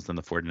Cardinals, then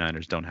the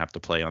 49ers don't have to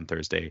play on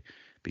Thursday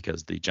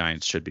because the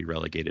Giants should be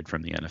relegated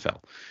from the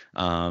NFL.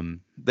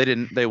 They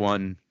didn't. They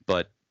won,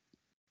 but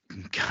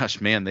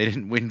gosh, man, they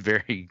didn't win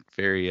very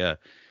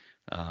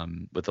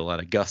with a lot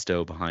of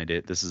gusto behind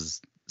it. This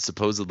is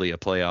supposedly a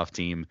playoff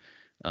team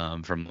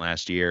from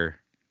last year.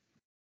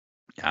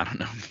 I don't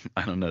know.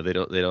 I don't know.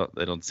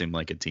 They don't seem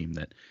like a team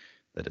that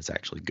is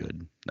actually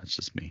good. That's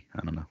just me.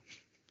 I don't know.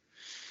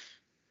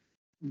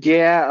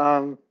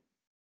 Yeah,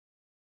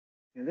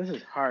 and this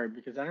is hard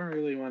because I don't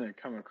really want to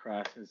come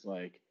across as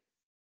like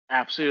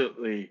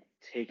absolutely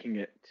taking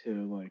it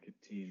to like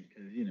a team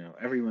because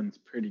everyone's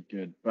pretty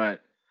good,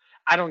 but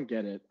I don't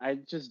get it. I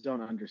just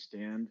don't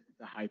understand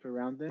the hype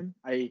around them.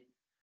 I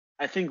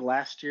think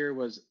last year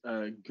was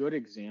a good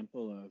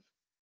example of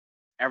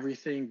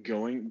everything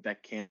going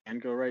that can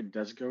go right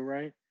does go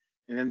right.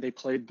 And then they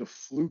played the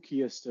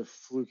flukiest of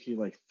fluky,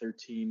 like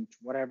 13,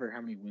 whatever,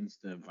 how many wins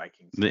the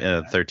Vikings had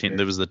The last 13. year.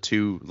 There was the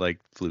two like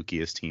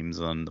flukiest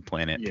teams on the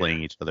planet Yeah.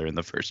 playing each other in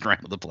the first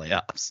round of the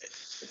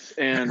playoffs.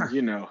 And,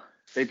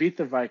 they beat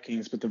the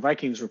Vikings, but the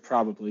Vikings were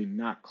probably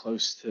not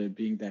close to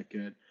being that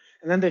good.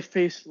 And then they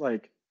faced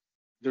like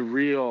the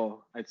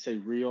real, I'd say,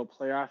 real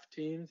playoff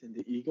teams and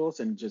the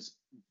Eagles, and just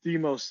the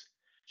most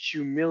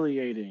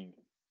humiliating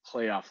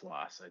playoff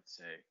loss, I'd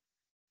say.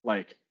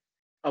 Like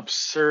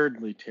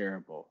absurdly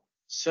terrible.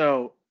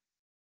 So,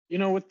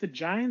 with the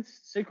Giants,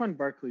 Saquon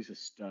Barkley's a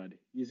stud.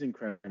 He's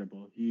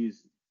incredible.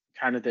 He's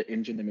kind of the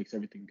engine that makes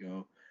everything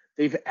go.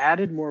 They've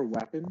added more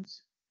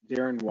weapons.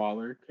 Darren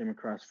Waller came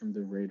across from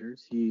the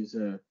Raiders. He's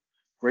a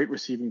great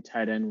receiving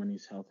tight end when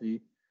he's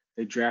healthy.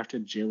 They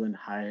drafted Jalen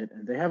Hyatt,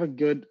 and they have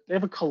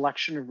a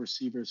collection of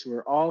receivers who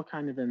are all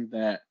kind of in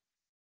that,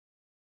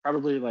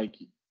 probably like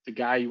the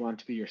guy you want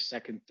to be your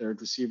second,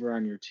 third receiver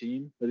on your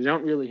team, but they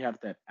don't really have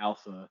that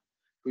alpha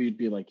who you'd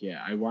be like,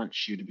 yeah, I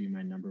want you to be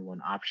my number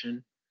one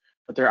option.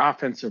 But their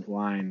offensive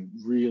line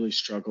really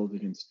struggled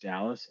against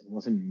Dallas and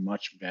wasn't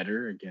much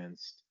better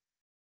against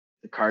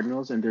the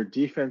Cardinals. And their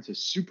defense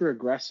is super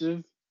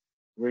aggressive.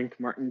 Wink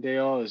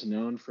Martindale is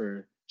known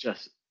for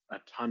just a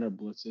ton of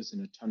blitzes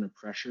and a ton of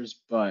pressures,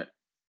 but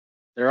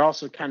they're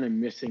also kind of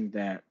missing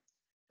that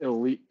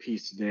elite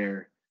piece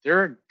there.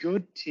 They're a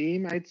good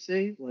team, I'd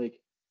say. Like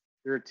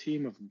they're a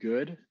team of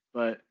good,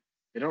 but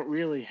they don't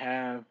really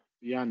have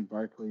beyond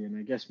Barkley and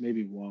I guess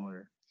maybe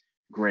Waller.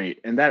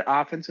 Great. And that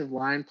offensive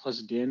line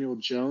plus Daniel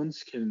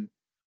Jones can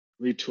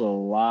lead to a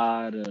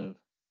lot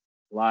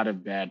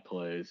of bad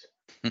plays.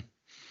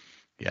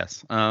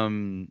 Yes.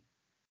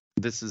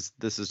 This is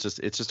just,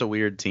 it's just a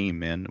weird team,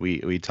 man.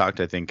 We talked,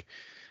 I think,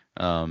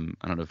 I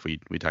don't know if we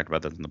talked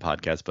about that in the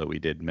podcast, but we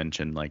did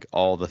mention like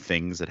all the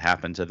things that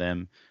happened to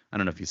them. I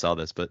don't know if you saw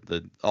this, but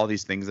all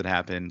these things that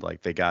happened,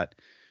 like they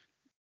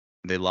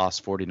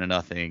lost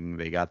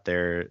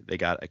 40-0. They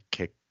got a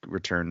kick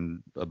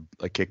return,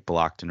 a kick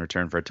blocked in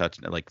return for a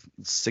touchdown, like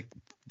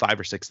five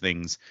or six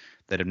things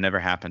that have never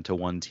happened to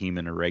one team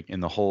in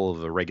the whole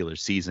of a regular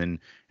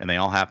season, and they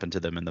all happened to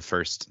them in the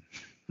first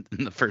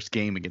in the first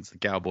game against the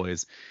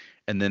Cowboys.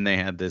 And then they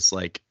had this,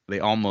 like, they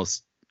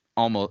almost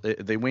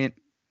they went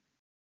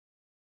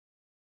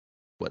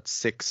what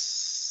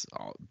six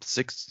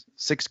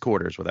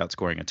quarters without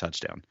scoring a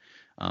touchdown,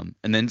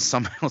 and then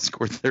somehow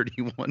scored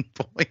 31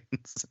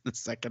 points in the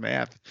second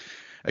half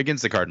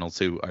against the Cardinals,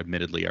 who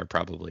admittedly are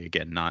probably,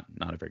 again, not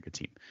a very good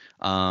team.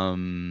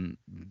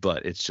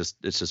 But it's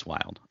just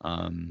wild.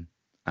 I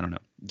don't know.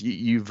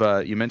 You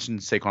mentioned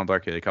Saquon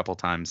Barkley a couple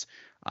times.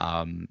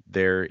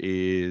 There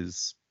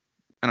is,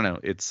 I don't know.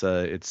 It's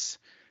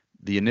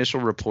the initial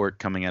report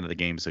coming out of the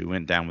game. So he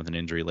went down with an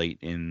injury late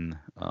in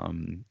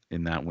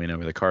that win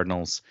over the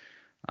Cardinals.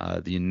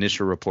 The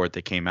initial report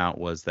that came out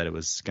was that it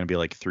was going to be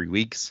like 3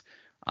 weeks,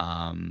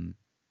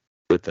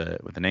 with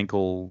an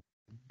ankle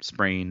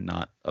sprain,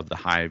 not of the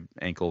high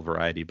ankle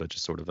variety, but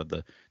just sort of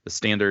the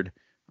standard.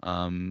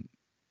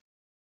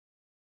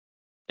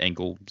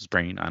 ankle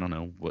sprain. I don't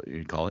know what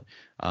you'd call it.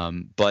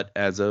 But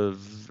as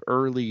of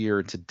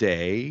earlier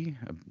today,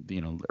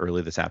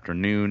 early this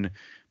afternoon,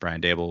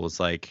 Brian Dable was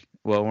like,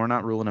 "Well, we're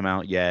not ruling him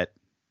out yet.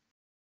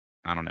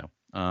 I don't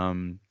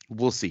know.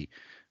 We'll see."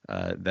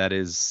 That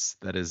is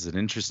an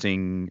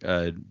interesting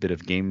bit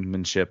of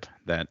gamemanship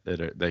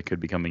that could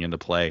be coming into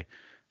play.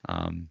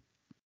 Um,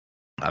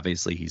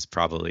 Obviously, he's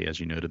probably, as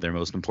you noted, their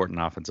most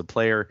important offensive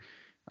player.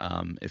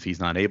 If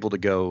he's not able to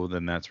go,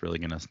 then that's really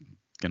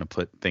gonna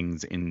put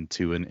things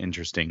into an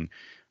interesting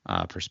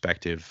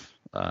perspective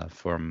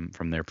from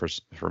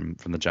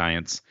the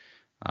Giants.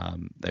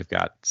 They've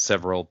got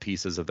several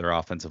pieces of their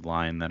offensive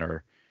line that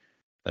are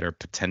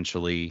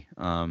potentially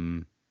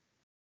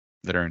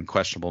that are in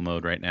questionable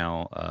mode right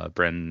now.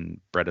 Ben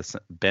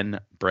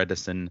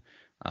Bredesen,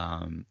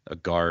 a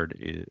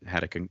guard,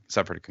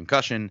 suffered a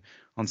concussion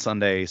on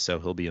Sunday, so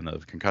he'll be in the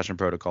concussion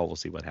protocol. We'll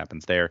see what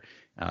happens there.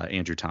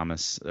 Andrew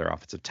Thomas, their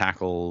offensive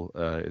tackle,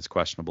 is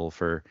questionable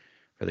for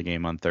the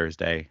game on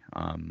Thursday,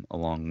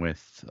 along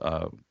with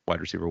wide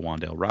receiver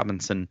Wandale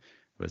Robinson,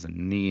 who has a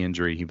knee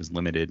injury. He was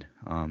limited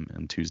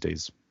in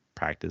Tuesday's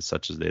practice,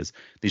 such as it is.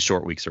 These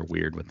short weeks are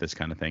weird with this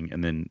kind of thing.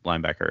 And then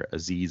linebacker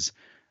Aziz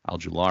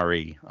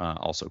Al-Julari,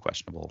 also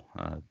questionable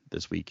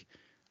this week.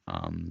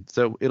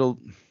 So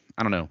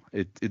I don't know.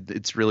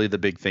 It's really the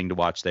big thing to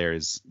watch there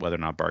is whether or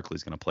not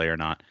Barkley's going to play or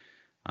not.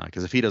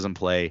 Because if he doesn't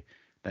play,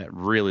 that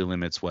really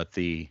limits what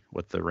the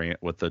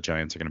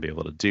Giants are going to be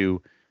able to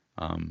do.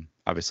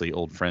 Obviously,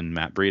 old friend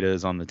Matt Breida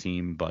is on the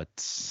team,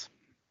 but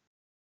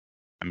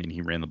I mean,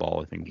 he ran the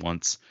ball I think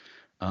once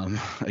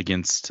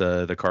against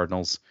the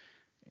Cardinals.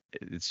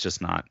 It's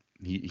just not.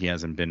 He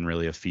hasn't been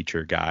really a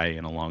feature guy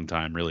in a long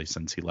time, really,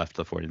 since he left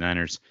the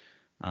 49ers.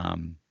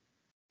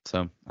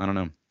 So I don't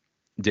know.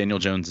 Daniel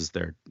Jones is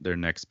their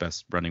next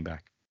best running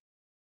back,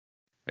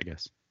 I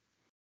guess.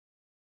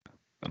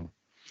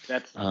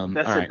 That's All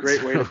a right,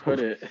 great way to so put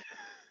it.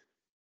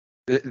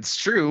 it's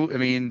true. I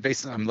mean,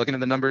 I'm looking at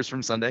the numbers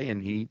from Sunday,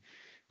 and he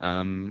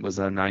was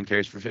 9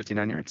 carries for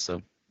 59 yards.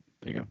 So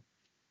there you go.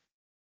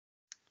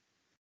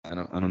 I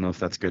don't know if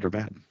that's good or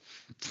bad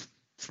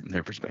from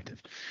their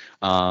perspective.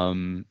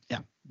 Yeah,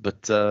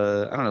 but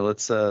I don't know.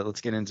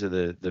 Let's get into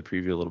the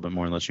preview a little bit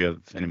more, unless you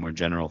have any more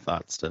general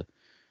thoughts to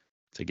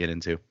get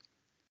into.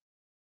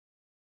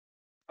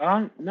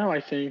 No,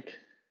 I think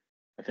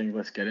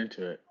let's get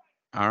into it.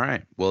 All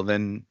right. Well,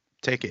 then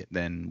take it.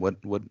 Then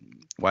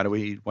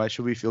why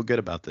should we feel good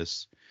about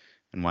this,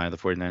 and why are the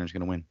 49ers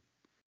going to win?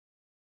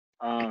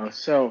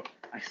 So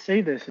I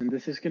say this, and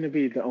this is going to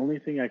be the only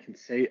thing I can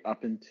say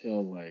up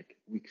until like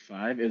week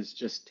 5 is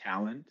just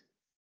talent.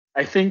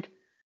 I think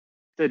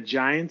the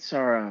Giants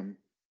are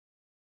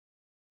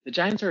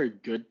a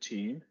good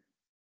team.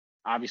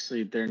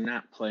 Obviously, they're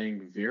not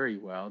playing very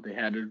well. They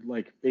had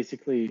like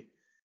basically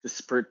the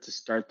spurt to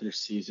start their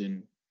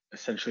season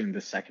essentially in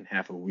the second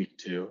half of week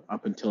 2.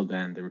 Up until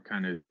then, they were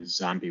kind of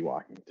zombie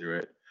walking through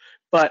it.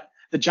 But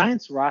the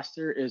Giants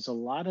roster is a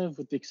lot of,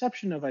 with the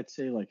exception of I'd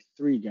say like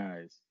 3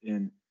 guys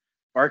in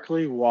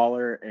Barkley,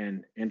 Waller,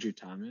 and Andrew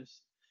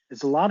Thomas,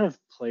 is a lot of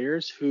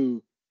players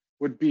who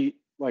would be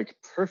like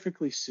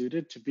perfectly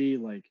suited to be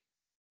like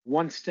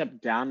one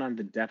step down on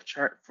the depth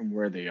chart from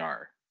where they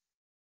are.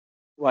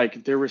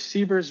 Like their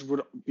receivers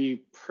would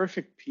be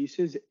perfect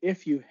pieces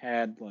if you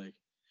had like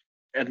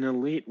an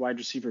elite wide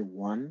receiver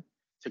one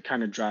to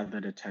kind of draw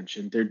that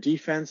attention. Their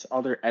defense,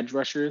 all their edge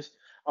rushers,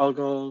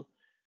 although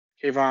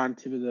Kayvon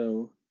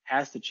Thibodeau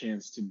has the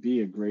chance to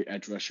be a great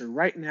edge rusher.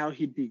 Right now,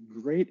 he'd be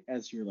great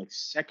as your like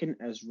second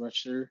edge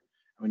rusher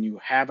when you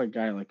have a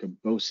guy like a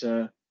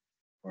Bosa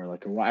or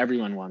like a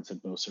everyone wants a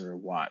Bosa or a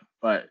Watt,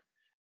 but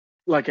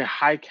like a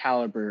high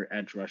caliber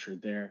edge rusher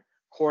there.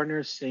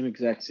 Corners, same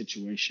exact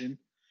situation.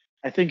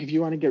 I think if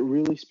you want to get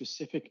really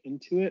specific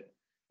into it,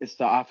 it's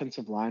the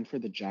offensive line for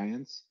the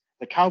Giants.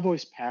 The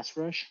Cowboys pass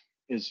rush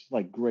is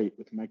like great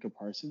with Micah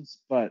Parsons,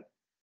 but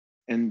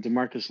and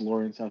Demarcus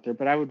Lawrence out there.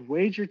 But I would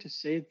wager to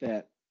say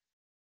that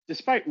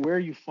despite where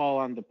you fall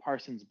on the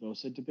Parsons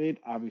Bosa debate,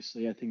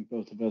 obviously I think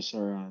both of us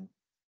are on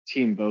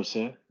Team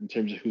Bosa in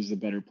terms of who's the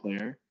better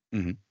player.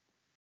 Mm-hmm.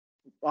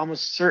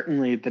 Almost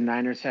certainly the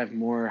Niners have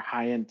more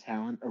high end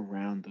talent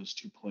around those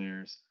two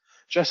players,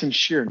 just in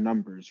sheer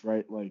numbers,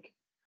 right? Like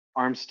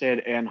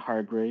Armstead and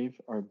Hargrave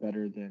are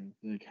better than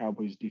the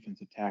Cowboys'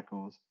 defensive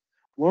tackles.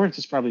 Lawrence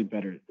is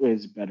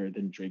better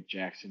than Drake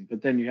Jackson,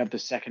 but then you have the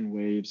second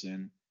waves,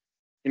 and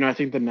I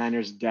think the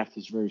Niners' depth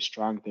is very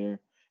strong there,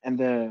 and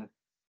the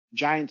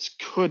Giants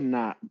could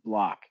not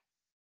block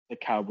the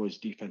Cowboys'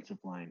 defensive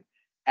line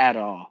at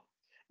all.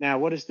 Now,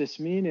 what does this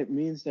mean? It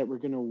means that we're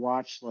going to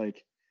watch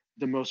like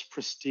the most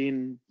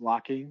pristine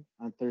blocking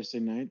on Thursday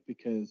night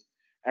because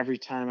every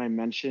time I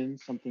mention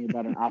something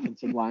about an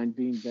offensive line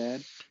being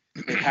bad,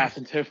 they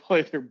happen to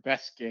play their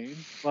best game.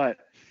 But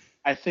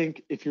I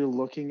think if you're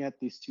looking at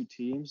these two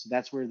teams,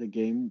 that's where the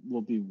game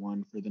will be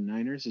won for the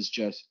Niners is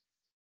just,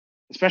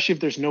 especially if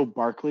there's no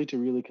Barkley to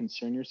really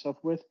concern yourself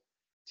with,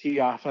 tee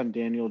off on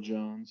Daniel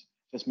Jones.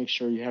 Just make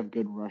sure you have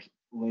good rush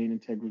lane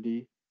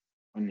integrity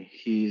when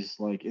he's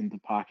like in the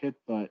pocket.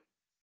 But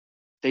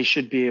they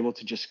should be able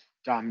to just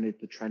dominate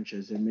the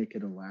trenches and make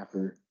it a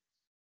laugher.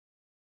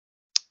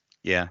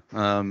 Yeah.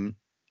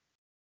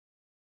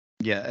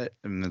 Yeah,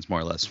 I mean, that's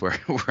more or less where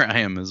where I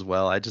am as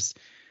well. I just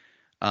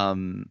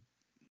um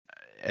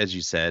as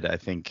you said, I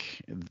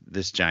think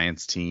this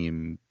Giants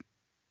team,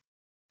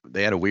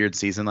 they had a weird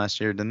season last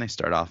year. Didn't they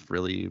start off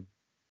really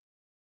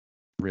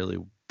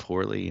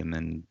poorly and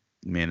then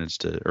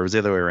managed to, or was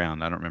it the other way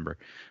around? I don't remember.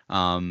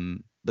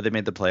 But they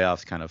made the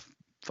playoffs, kind of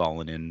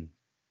falling in,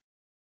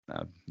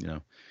 you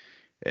know,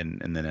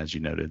 and then as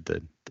you noted,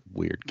 the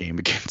weird game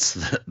against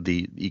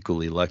the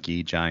equally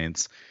lucky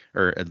Giants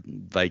or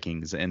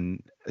Vikings,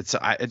 and it's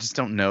I just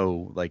don't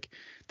know. Like,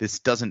 this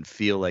doesn't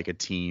feel like a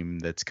team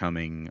that's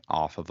coming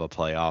off of a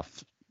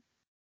playoff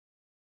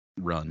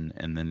run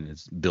and then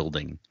is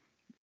building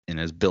and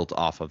is built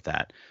off of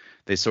that.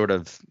 They sort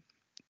of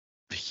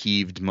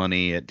heaved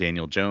money at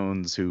Daniel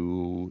Jones,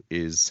 who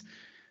is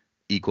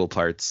equal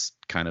parts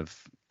kind of,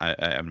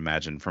 I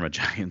imagine from a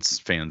Giants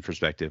fan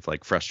perspective,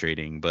 like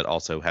frustrating, but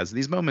also has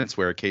these moments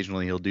where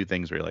occasionally he'll do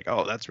things where you're like,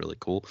 oh, that's really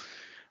cool.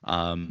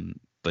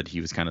 But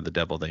he was kind of the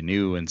devil they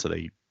knew, and so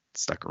they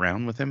stuck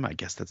around with him. I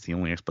guess that's the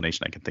only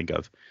explanation I can think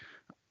of.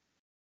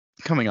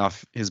 Coming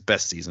off his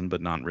best season,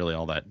 but not really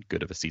all that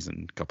good of a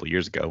season a couple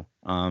years ago.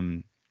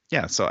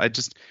 Yeah, so I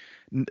just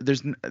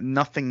there's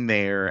nothing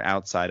there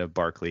outside of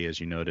Barkley, as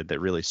you noted, that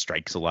really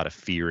strikes a lot of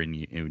fear in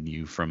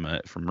you from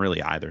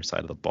really either side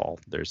of the ball.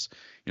 There's,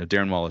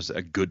 Darren Waller's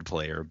a good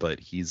player,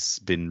 but he's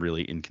been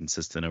really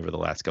inconsistent over the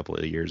last couple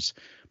of years.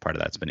 Part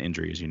of that's been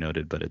injury, as you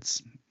noted, but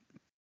it's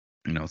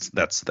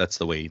that's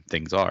the way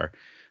things are.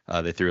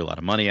 They threw a lot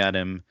of money at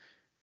him,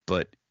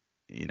 but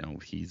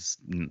he's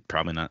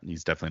probably not.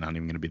 He's definitely not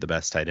even going to be the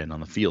best tight end on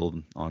the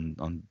field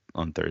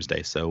on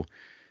Thursday. So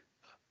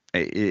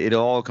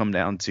it'll all come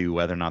down to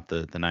whether or not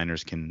the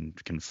Niners can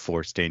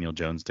force Daniel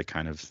Jones to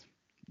kind of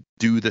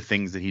do the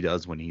things that he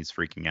does when he's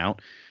freaking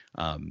out.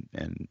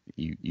 And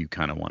you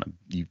kind of want to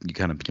you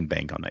kind of can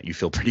bank on that. You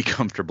feel pretty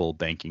comfortable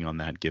banking on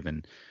that,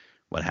 given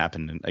what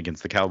happened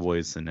against the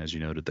Cowboys, and as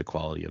you noted, the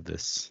quality of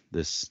this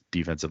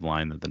defensive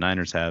line that the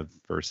Niners have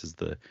versus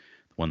the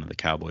one that the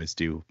Cowboys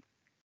do.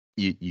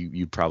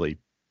 You probably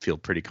feel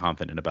pretty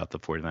confident about the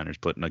 49ers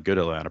putting a good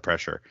amount of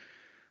pressure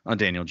on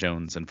Daniel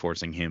Jones and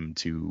forcing him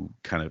to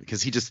kind of,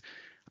 because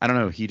I don't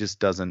know, he just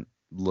doesn't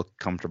look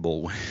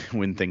comfortable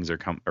when things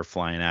are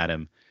flying at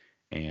him,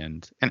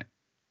 and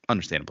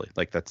understandably,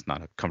 like, that's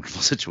not a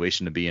comfortable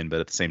situation to be in,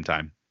 but at the same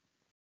time,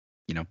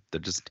 they're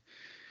just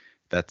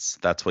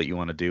that's what you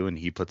want to do, and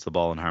he puts the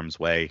ball in harm's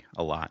way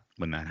a lot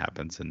when that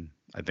happens, and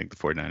I think the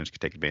 49ers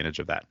could take advantage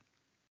of that.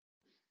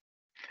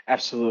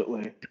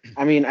 Absolutely.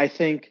 I mean, I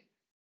think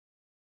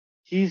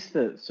he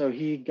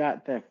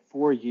got that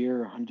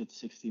 4-year,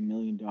 $160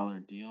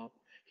 million deal.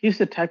 He's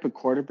the type of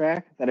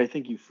quarterback that I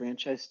think you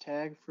franchise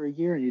tag for a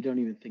year and you don't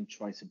even think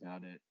twice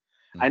about it.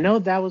 I Mm-hmm. know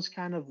that was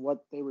kind of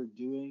what they were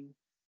doing,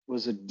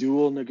 was a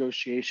dual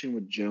negotiation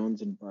with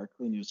Jones and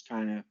Barkley, and it was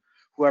kind of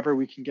whoever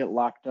we can get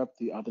locked up,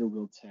 the other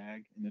will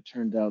tag. And it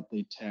turned out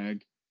they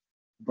tagged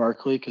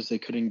Barkley because they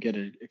couldn't get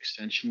an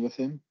extension with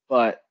him.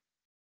 But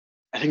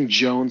I think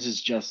Jones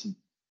is just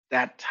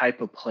that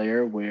type of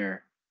player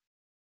where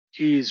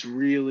he's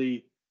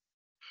really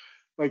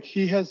like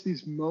he has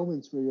these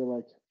moments where you're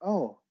like,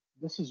 oh,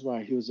 this is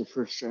why he was a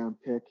first round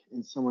pick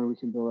and someone we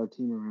can build our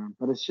team around.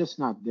 But it's just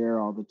not there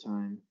all the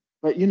time.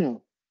 But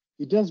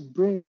he does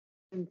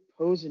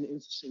pose an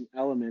interesting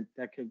element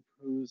that could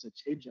pose a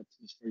change up to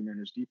this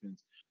 49ers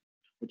defense,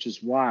 which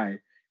is why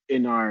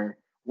in our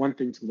one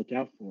thing to look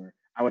out for,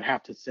 I would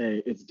have to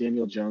say it's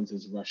Daniel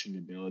Jones's rushing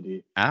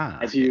ability. Ah,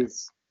 As you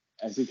yes.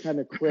 as he kind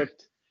of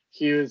quipped,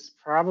 he was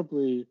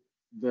probably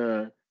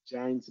the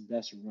Giants'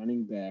 best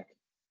running back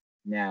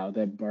now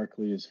that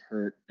Barkley is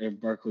hurt, if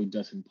Barkley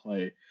doesn't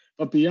play.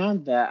 But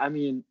beyond that, I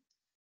mean,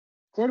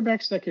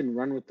 quarterbacks that can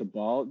run with the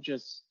ball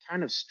just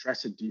kind of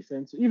stress a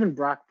defense. Even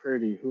Brock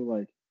Purdy, who,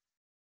 like,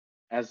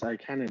 as I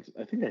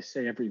think I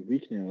say every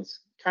week now, is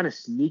kind of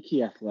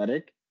sneaky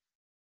athletic.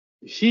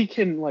 He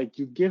can, like,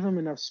 you give him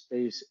enough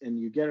space and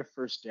you get a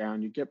first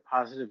down, you get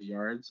positive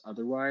yards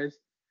otherwise,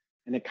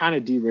 and it kind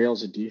of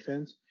derails a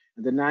defense.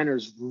 And the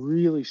Niners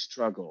really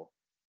struggle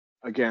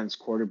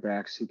against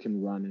quarterbacks who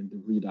can run in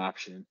the read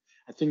option.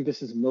 I think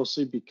this is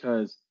mostly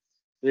because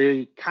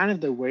they kind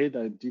of the way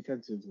the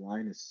defensive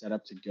line is set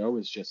up to go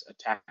is just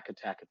attack,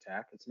 attack,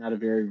 attack. It's not a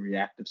very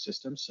reactive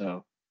system.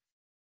 So,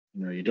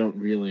 you don't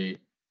really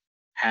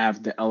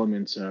have the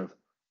elements of,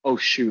 oh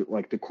shoot,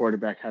 like the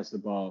quarterback has the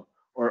ball,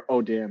 or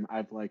oh damn,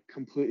 I've like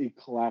completely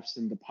collapsed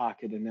in the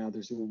pocket and now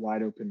there's a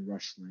wide open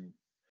rush lane.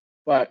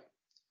 But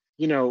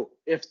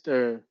if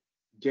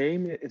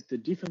the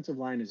defensive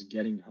line is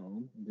getting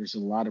home, there's a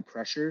lot of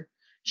pressure.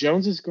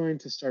 Jones is going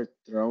to start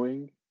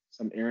throwing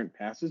some errant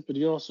passes, but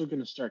he's also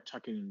going to start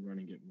tucking and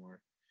running it more.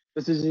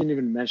 This isn't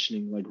even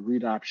mentioning like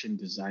read option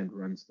designed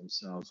runs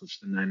themselves, which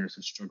the Niners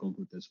have struggled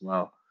with as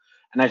well.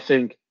 And I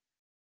think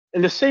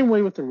in the same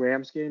way with the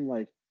Rams game,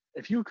 like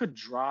if you could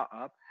draw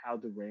up how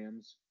the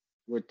Rams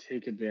would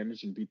take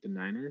advantage and beat the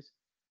Niners,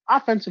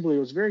 offensively it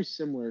was very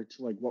similar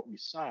to like what we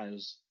saw. It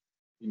was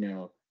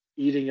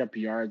eating up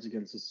yards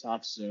against a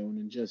soft zone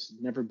and just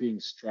never being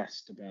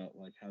stressed about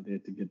like how they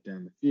had to get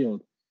down the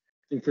field. I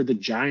think for the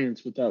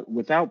Giants,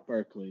 without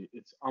Barkley,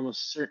 it's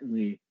almost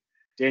certainly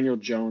Daniel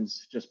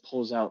Jones just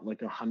pulls out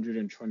like a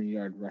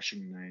 120-yard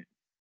rushing night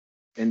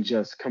and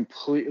just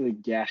completely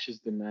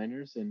gashes the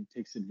Niners and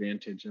takes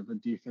advantage of a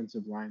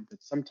defensive line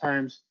that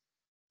sometimes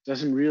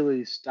doesn't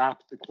really stop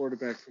the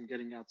quarterback from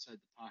getting outside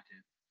the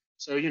pocket.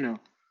 So,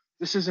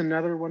 this is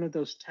another one of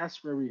those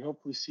tests where we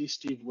hopefully see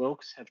Steve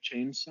Wilkes have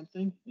changed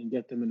something and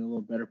get them in a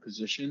little better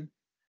position.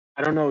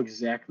 I don't know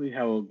exactly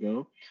how it'll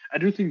go. I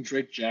do think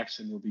Drake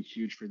Jackson will be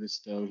huge for this,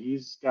 though.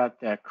 He's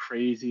got that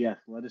crazy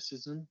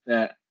athleticism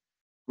that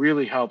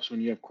really helps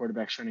when you have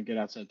quarterbacks trying to get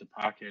outside the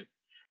pocket.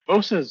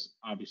 Bosa's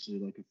obviously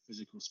like a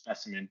physical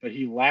specimen, but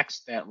he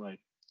lacks that like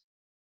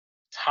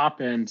top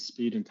end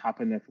speed and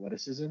top end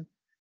athleticism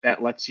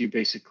that lets you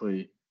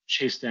basically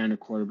chase down a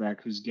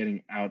quarterback who's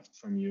getting out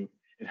from you.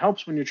 It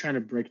helps when you're trying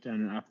to break down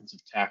an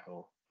offensive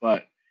tackle,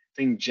 but I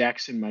think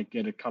Jackson might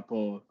get a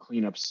couple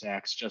cleanup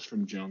sacks just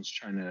from Jones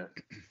trying to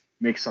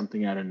make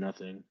something out of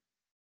nothing.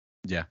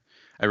 Yeah,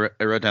 I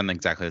wrote down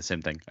exactly the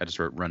same thing. I just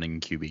wrote running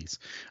QBs.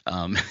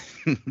 Um,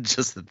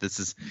 just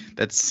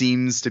that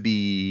seems to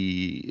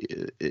be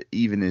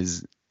even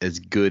as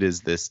good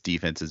as this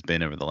defense has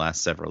been over the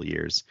last several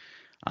years.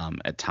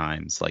 At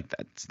times, like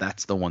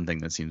that's the one thing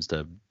that seems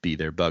to be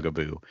their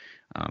bugaboo.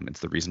 It's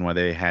the reason why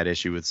they had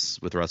issue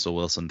with Russell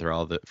Wilson for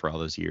all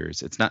those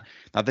years. It's not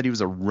that he was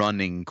a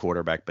running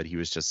quarterback, but he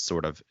was just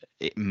sort of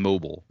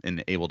mobile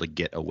and able to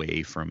get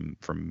away from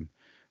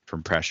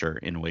pressure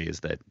in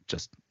ways that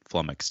just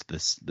flummoxed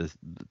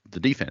the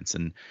defense.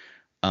 And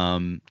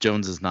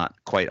Jones is not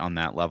quite on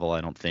that level,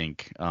 I don't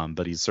think,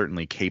 but he's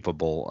certainly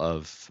capable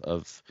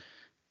of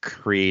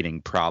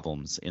creating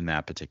problems in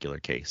that particular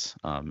case.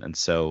 And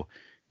so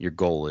your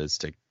goal is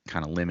to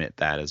kind of limit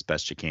that as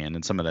best you can,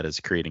 and some of that is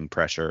creating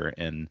pressure,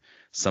 and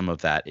some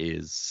of that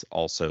is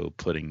also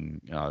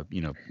putting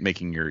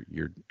making your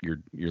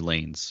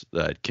lanes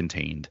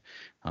contained,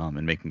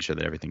 and making sure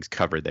that everything's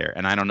covered there.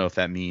 And I don't know if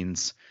that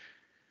means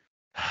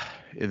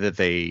that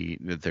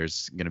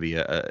there's going to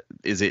be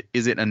is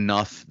it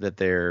enough that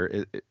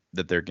they're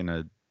going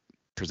to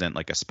present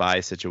like a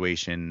spy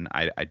situation?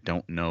 I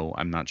don't know.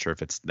 I'm not sure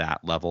if it's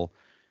that level.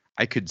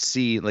 I could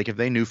see, like, if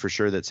they knew for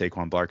sure that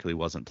Saquon Barkley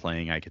wasn't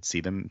playing, I could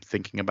see them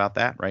thinking about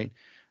that, right?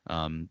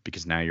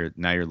 Because now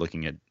you're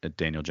looking at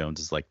Daniel Jones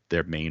as like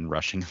their main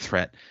rushing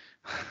threat.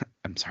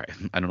 I'm sorry,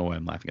 I don't know why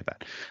I'm laughing at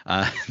that.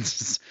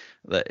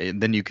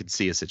 Then you could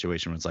see a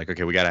situation where it's like,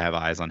 okay, we got to have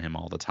eyes on him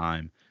all the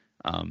time.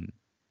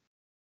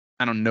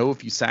 I don't know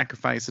if you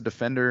sacrifice a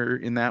defender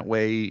in that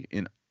way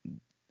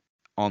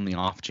on the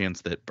off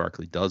chance that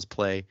Barkley does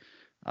play.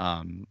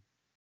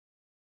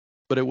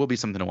 But it will be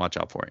something to watch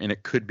out for. And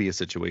it could be a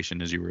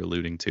situation, as you were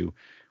alluding to,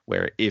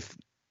 where if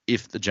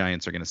the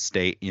Giants are going to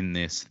stay in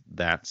this,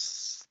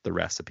 that's the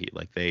recipe.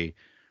 Like they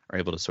are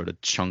able to sort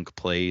of chunk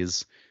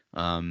plays,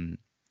 and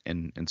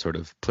sort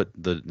of put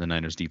the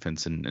Niners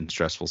defense in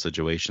stressful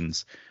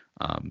situations.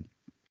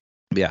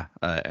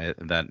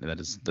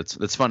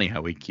 That's funny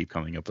how we keep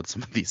coming up with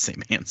some of these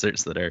same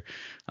answers that are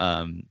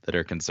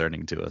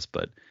concerning to us.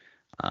 But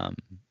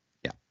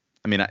yeah,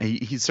 I mean,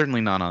 he's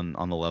certainly not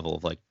on the level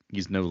of like,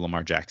 he's no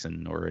Lamar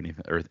Jackson or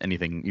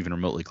anything even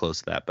remotely close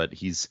to that. But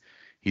he's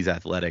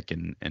athletic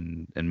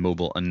and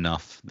mobile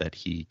enough that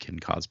he can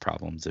cause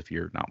problems if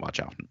you're not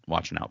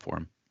watching out for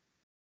him.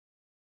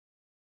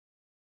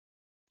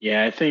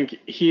 Yeah, I think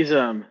he's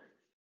I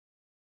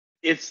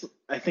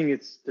think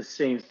it's the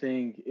same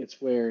thing.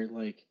 It's where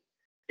like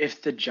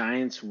if the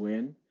Giants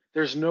win,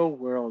 there's no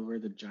world where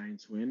the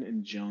Giants win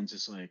and Jones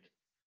is like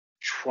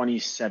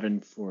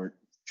 27 for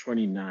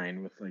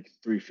 29 with like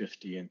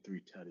 350 and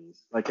 3 tutties.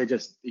 Like it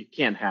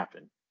can't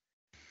happen.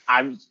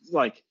 I'm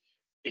like,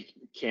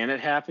 can it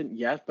happen?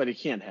 Yes, but it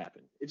can't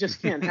happen. It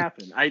just can't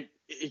happen. Right.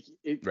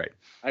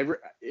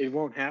 It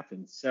won't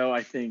happen. So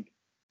I think,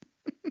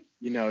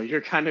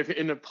 you're kind of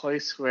in a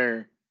place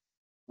where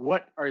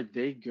what are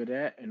they good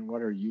at and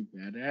what are you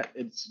bad at?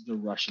 It's the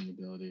rushing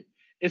ability.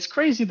 It's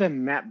crazy that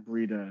Matt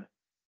Breida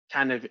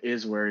kind of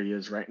is where he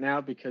is right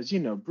now because,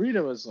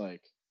 Breida was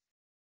like,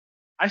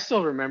 I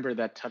still remember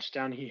that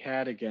touchdown he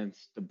had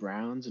against the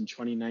Browns in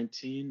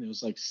 2019. It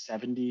was like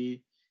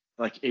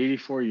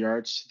 84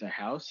 yards to the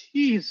house.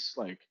 He's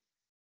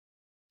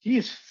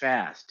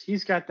fast.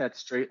 He's got that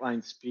straight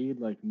line speed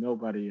like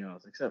nobody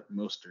else except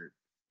Mostert,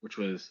 which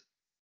was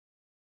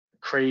a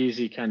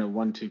crazy kind of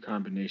 1-2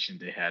 combination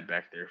they had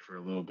back there for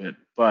a little bit.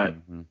 But,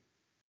 Mm-hmm.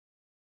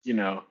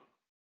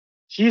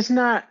 He's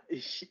not,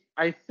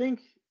 I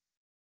think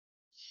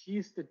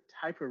he's the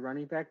type of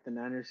running back the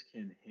Niners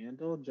can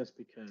handle just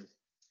because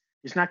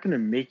he's not going to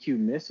make you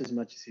miss as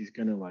much as he's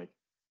going to like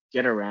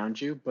get around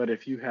you. But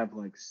if you have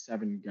like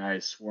 7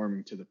 guys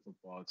swarming to the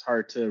football, it's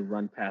hard to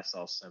run past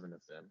all 7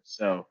 of them.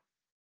 So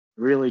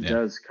it really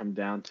does come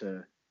down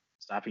to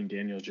stopping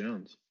Daniel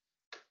Jones.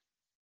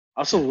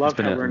 I also love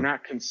how we're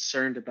not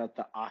concerned about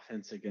the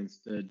offense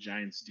against the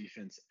Giants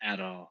defense at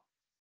all.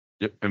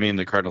 Yep. I mean,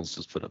 the Cardinals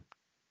just put up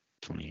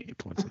 28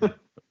 points.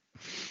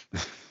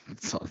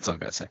 That's all I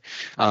gotta say.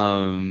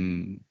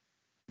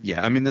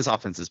 Yeah, I mean this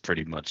offense is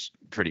pretty much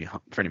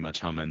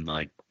humming,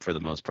 like for the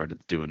most part.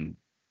 It's doing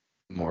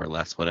more or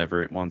less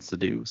whatever it wants to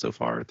do so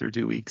far through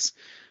 2 weeks.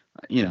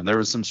 There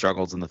was some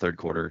struggles in the third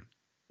quarter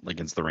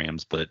against the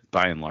Rams, but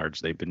by and large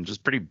they've been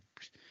just pretty.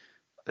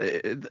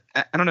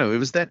 I don't know. It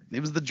was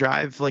the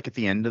drive like at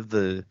the end of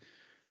the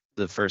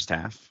first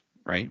half,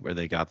 right, where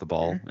they got the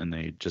ball Mhm. and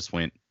they just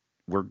went,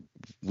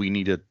 we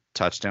need a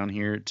touchdown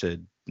here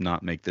to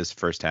not make this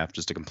first half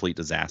just a complete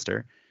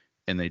disaster,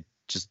 and they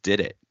just did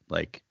it.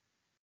 Like,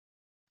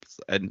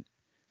 and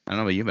I don't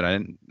know about you, but I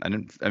didn't.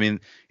 I mean,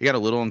 it got a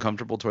little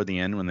uncomfortable toward the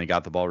end when they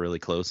got the ball really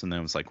close, and then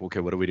it was like, okay,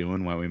 what are we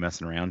doing? Why are we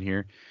messing around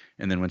here?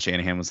 And then when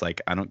Shanahan was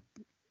like, I don't.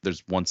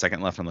 There's 1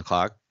 second left on the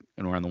clock,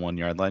 and we're on the 1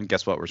 yard line.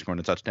 Guess what? We're scoring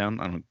a touchdown.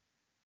 I don't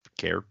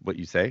care what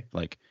you say.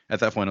 Like at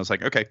that point, I was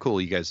like, okay,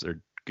 cool. You guys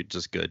are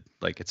just good.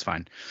 Like it's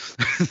fine,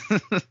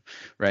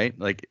 right?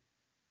 Like,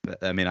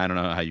 I mean, I don't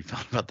know how you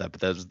felt about that,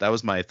 but that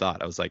was my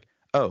thought. I was like,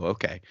 oh,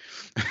 okay.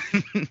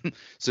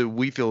 So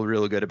we feel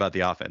real good about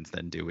the offense,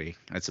 then, do we?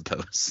 I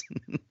suppose.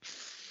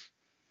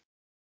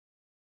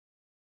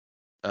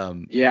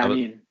 Yeah, I I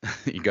mean,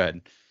 you go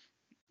ahead.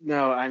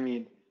 no, I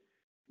mean,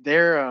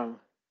 they're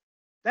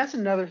that's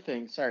another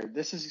thing. Sorry,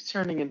 this is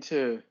turning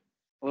into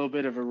a little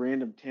bit of a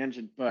random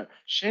tangent, but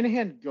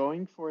Shanahan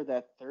going for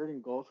that third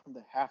and goal from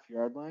the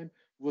half-yard line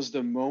was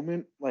the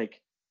moment, like,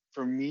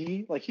 for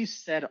me, like he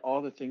said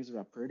all the things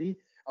about Purdy.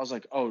 I was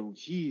like, oh,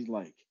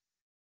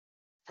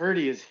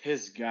 Purdy is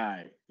his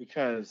guy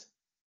because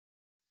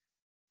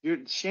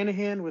dude,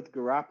 Shanahan with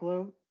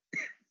Garoppolo,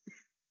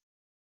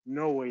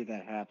 no way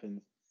that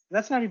happens.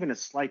 That's not even a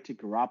slight to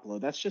Garoppolo.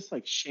 That's just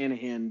like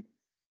Shanahan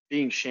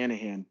being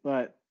Shanahan.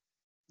 But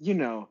you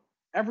know,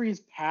 every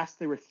pass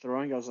they were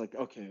throwing, I was like,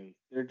 okay,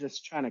 they're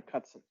just trying to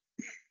cut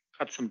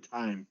some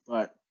time.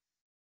 But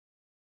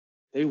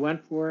they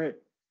went for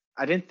it.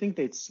 I didn't think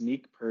they'd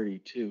sneak Purdy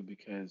too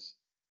because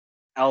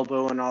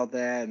elbow and all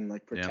that and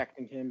like Yeah, it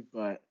protecting him,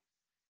 but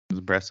was they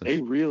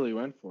impressive, really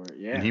went for it.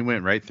 and Yeah. he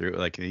went right through.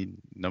 Like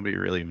nobody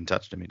really even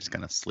touched him. He just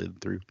kind of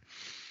slid through.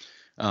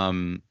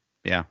 Um,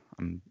 yeah,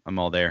 I'm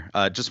all there.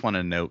 Just want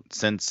to note,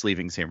 since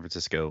leaving San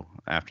Francisco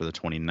after the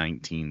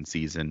 2019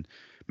 season,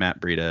 Matt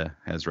Breida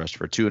has rushed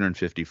for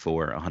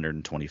 254,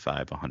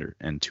 125, 100,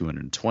 and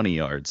 220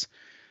 yards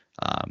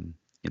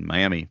in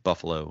Miami,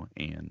 Buffalo,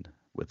 and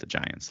with the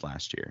Giants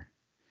last year.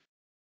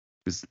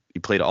 He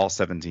played all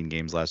 17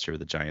 games last year with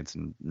the Giants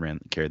and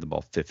carried the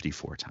ball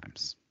 54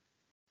 times.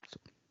 So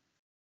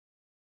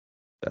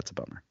that's a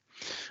bummer.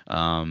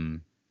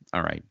 Um,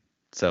 all right,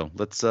 so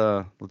let's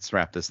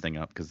wrap this thing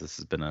up because this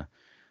has been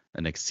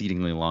an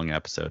exceedingly long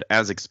episode,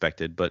 as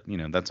expected. But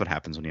that's what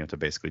happens when you have to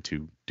basically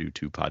do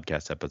two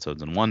podcast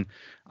episodes in one.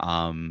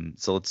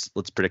 So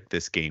let's predict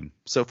this game.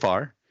 So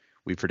far,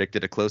 we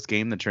predicted a close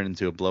game that turned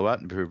into a blowout,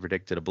 and we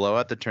predicted a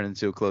blowout that turned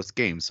into a close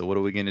game. So what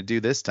are we going to do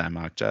this time,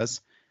 Akjaz?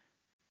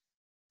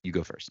 You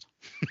go first.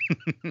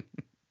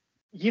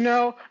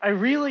 I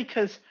really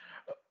because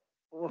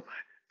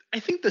I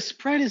think the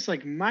spread is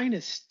like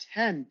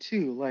 -10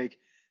 too. Like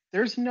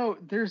there's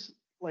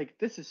like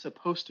this is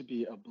supposed to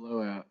be a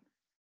blowout,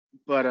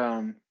 but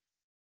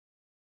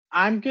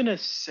I'm gonna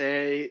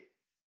say,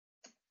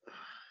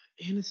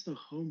 and it's the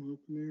home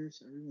opener,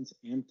 so everyone's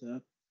amped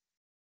up.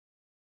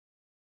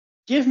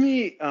 Give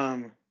me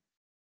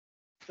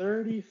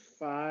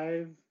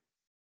 35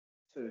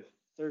 to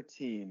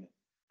 13.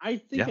 I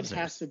think it has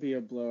Yowzers. to be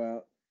a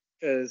blowout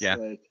because Yeah.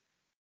 like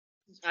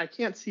I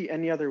can't see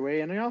any other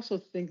way, and I also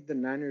think the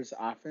Niners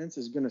offense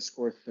is gonna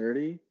score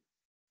 30.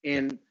 Yeah.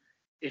 And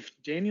if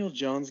Daniel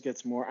Jones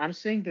gets more, I'm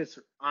saying this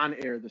on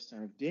air this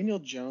time. If Daniel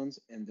Jones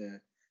and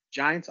the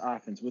Giants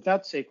offense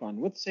without Saquon,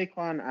 with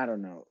Saquon, I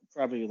don't know,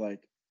 probably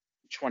like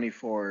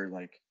 24,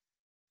 like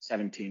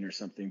 17 or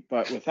something.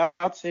 But without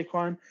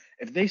Saquon,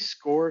 if they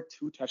score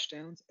 2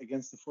 touchdowns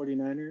against the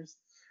 49ers,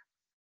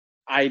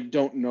 I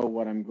don't know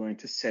what I'm going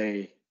to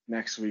say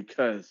next week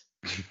because,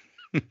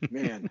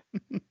 man,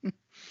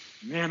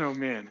 man, oh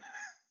man.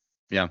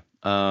 Yeah.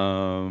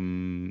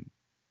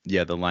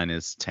 Yeah, the line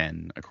is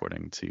 10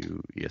 according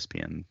to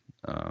ESPN.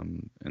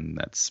 And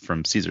that's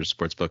from Caesars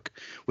Sportsbook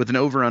with an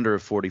over under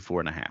of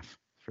 44.5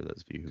 for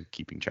those of you who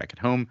keeping track at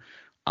home.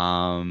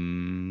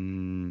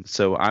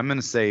 So I'm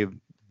gonna say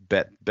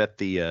bet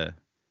the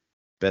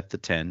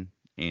 10,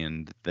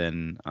 and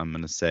then I'm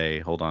gonna say,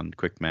 hold on,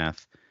 quick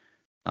math,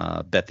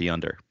 bet the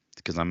under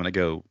because I'm gonna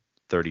go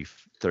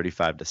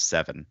 35 to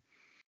 7.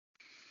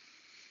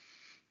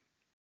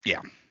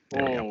 Yeah,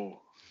 there we go.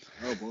 Oh,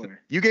 oh boy.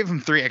 You gave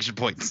him 3 extra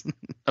points.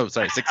 Oh,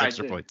 sorry, six I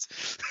extra did.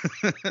 points.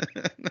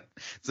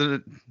 So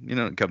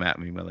come at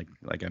me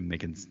like I'm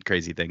making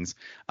crazy things.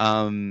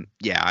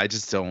 Yeah, I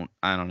just don't.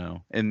 I don't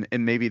know. And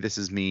maybe this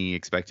is me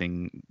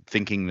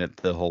thinking that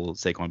the whole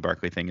Saquon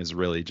Barkley thing is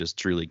really just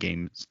truly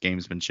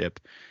gamesmanship,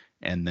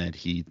 and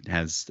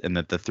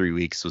that the 3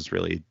 weeks was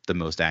really the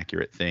most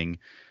accurate thing.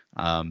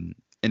 And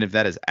if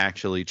that is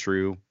actually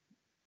true,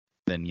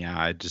 then yeah,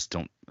 I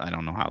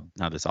don't know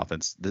how this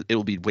offense,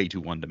 it'll be way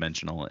too one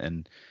dimensional,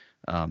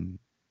 um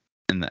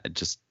and that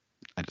just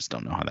I just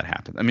don't know how that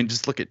happens. I mean,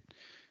 just look at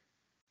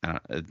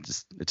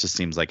it just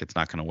seems like it's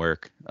not going to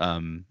work.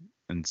 And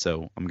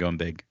so I'm going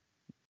big,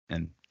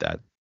 and and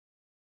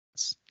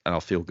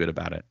I'll feel good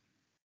about it.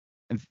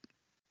 And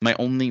my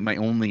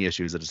only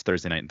issue is that it's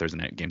Thursday night, and Thursday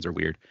night games are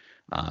weird.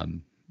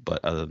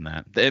 But other than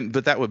that,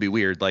 but that would be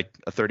weird. Like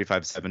a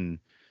 35-7,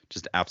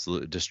 just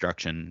absolute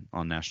destruction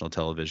on national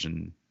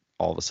television,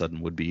 all of a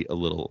sudden would be a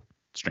little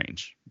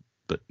strange.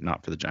 But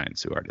not for the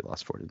Giants, who already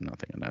lost 40-0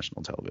 on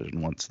national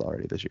television once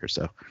already this year.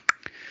 So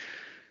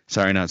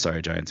sorry, not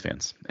sorry, Giants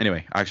fans.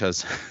 Anyway,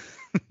 Akshaz,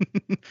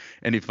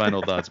 any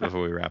final thoughts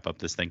before we wrap up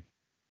this thing?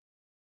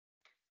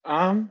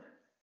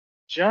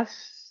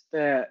 Just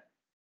that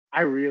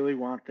I really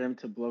want them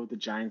to blow the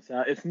Giants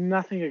out. It's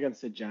nothing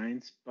against the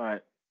Giants,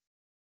 but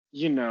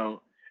you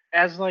know,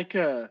 as like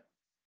a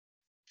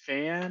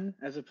fan,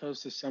 as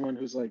opposed to someone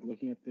who's like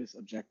looking at this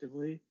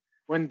objectively,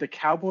 when the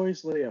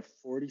Cowboys lay a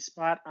 40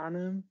 spot on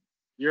them,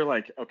 you're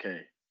like,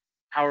 okay,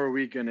 how are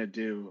we gonna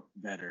do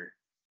better?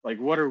 Like,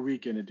 what are we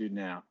gonna do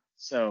now?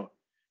 So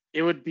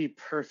it would be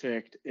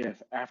perfect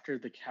if after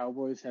the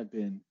Cowboys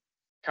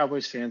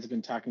fans have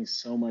been talking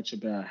so much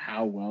about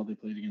how well they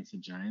played against the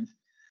Giants,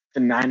 the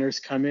Niners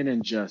come in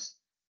and just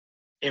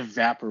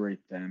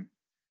evaporate them.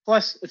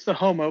 Plus, it's the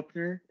home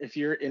opener. If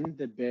you're in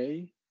the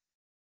Bay,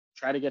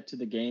 try to get to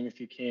the game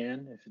if you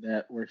can. If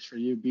that works for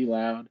you, be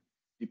loud,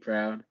 be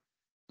proud,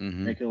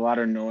 Mm-hmm. make a lot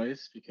of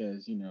noise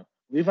because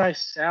Levi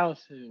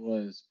South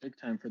was big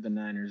time for the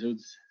Niners.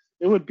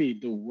 It would be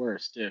the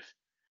worst if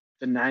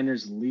the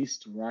Niners'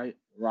 least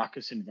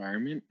raucous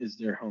environment is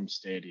their home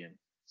stadium.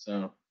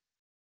 So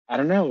I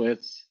don't know.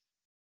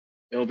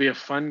 It'll be a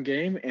fun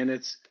game, and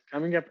it's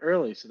coming up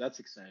early, so that's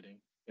exciting.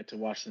 Get to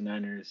watch the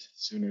Niners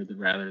sooner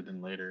rather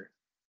than later.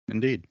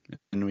 Indeed.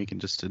 And we can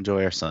just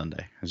enjoy our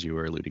Sunday, as you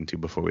were alluding to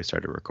before we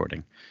started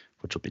recording,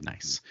 which will be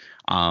nice.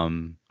 All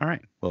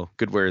right. Well,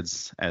 good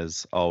words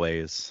as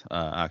always,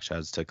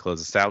 Akshaz, to close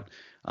us out.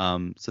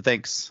 So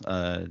thanks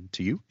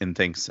to you, and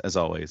thanks as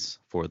always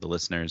for the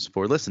listeners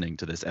for listening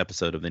to this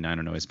episode of the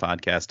Niner Noise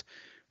Podcast,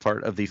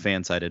 part of the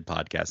Fansided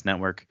Podcast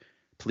Network.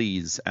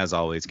 Please, as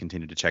always,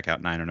 continue to check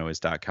out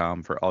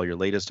NinerNoise.com for all your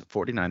latest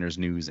 49ers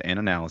news and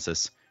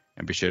analysis,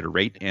 and be sure to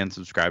rate and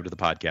subscribe to the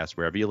podcast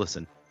wherever you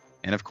listen.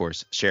 And of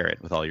course, share it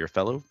with all your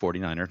fellow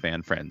 49er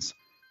fan friends.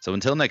 So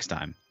until next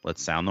time,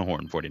 let's sound the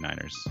horn,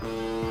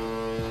 49ers.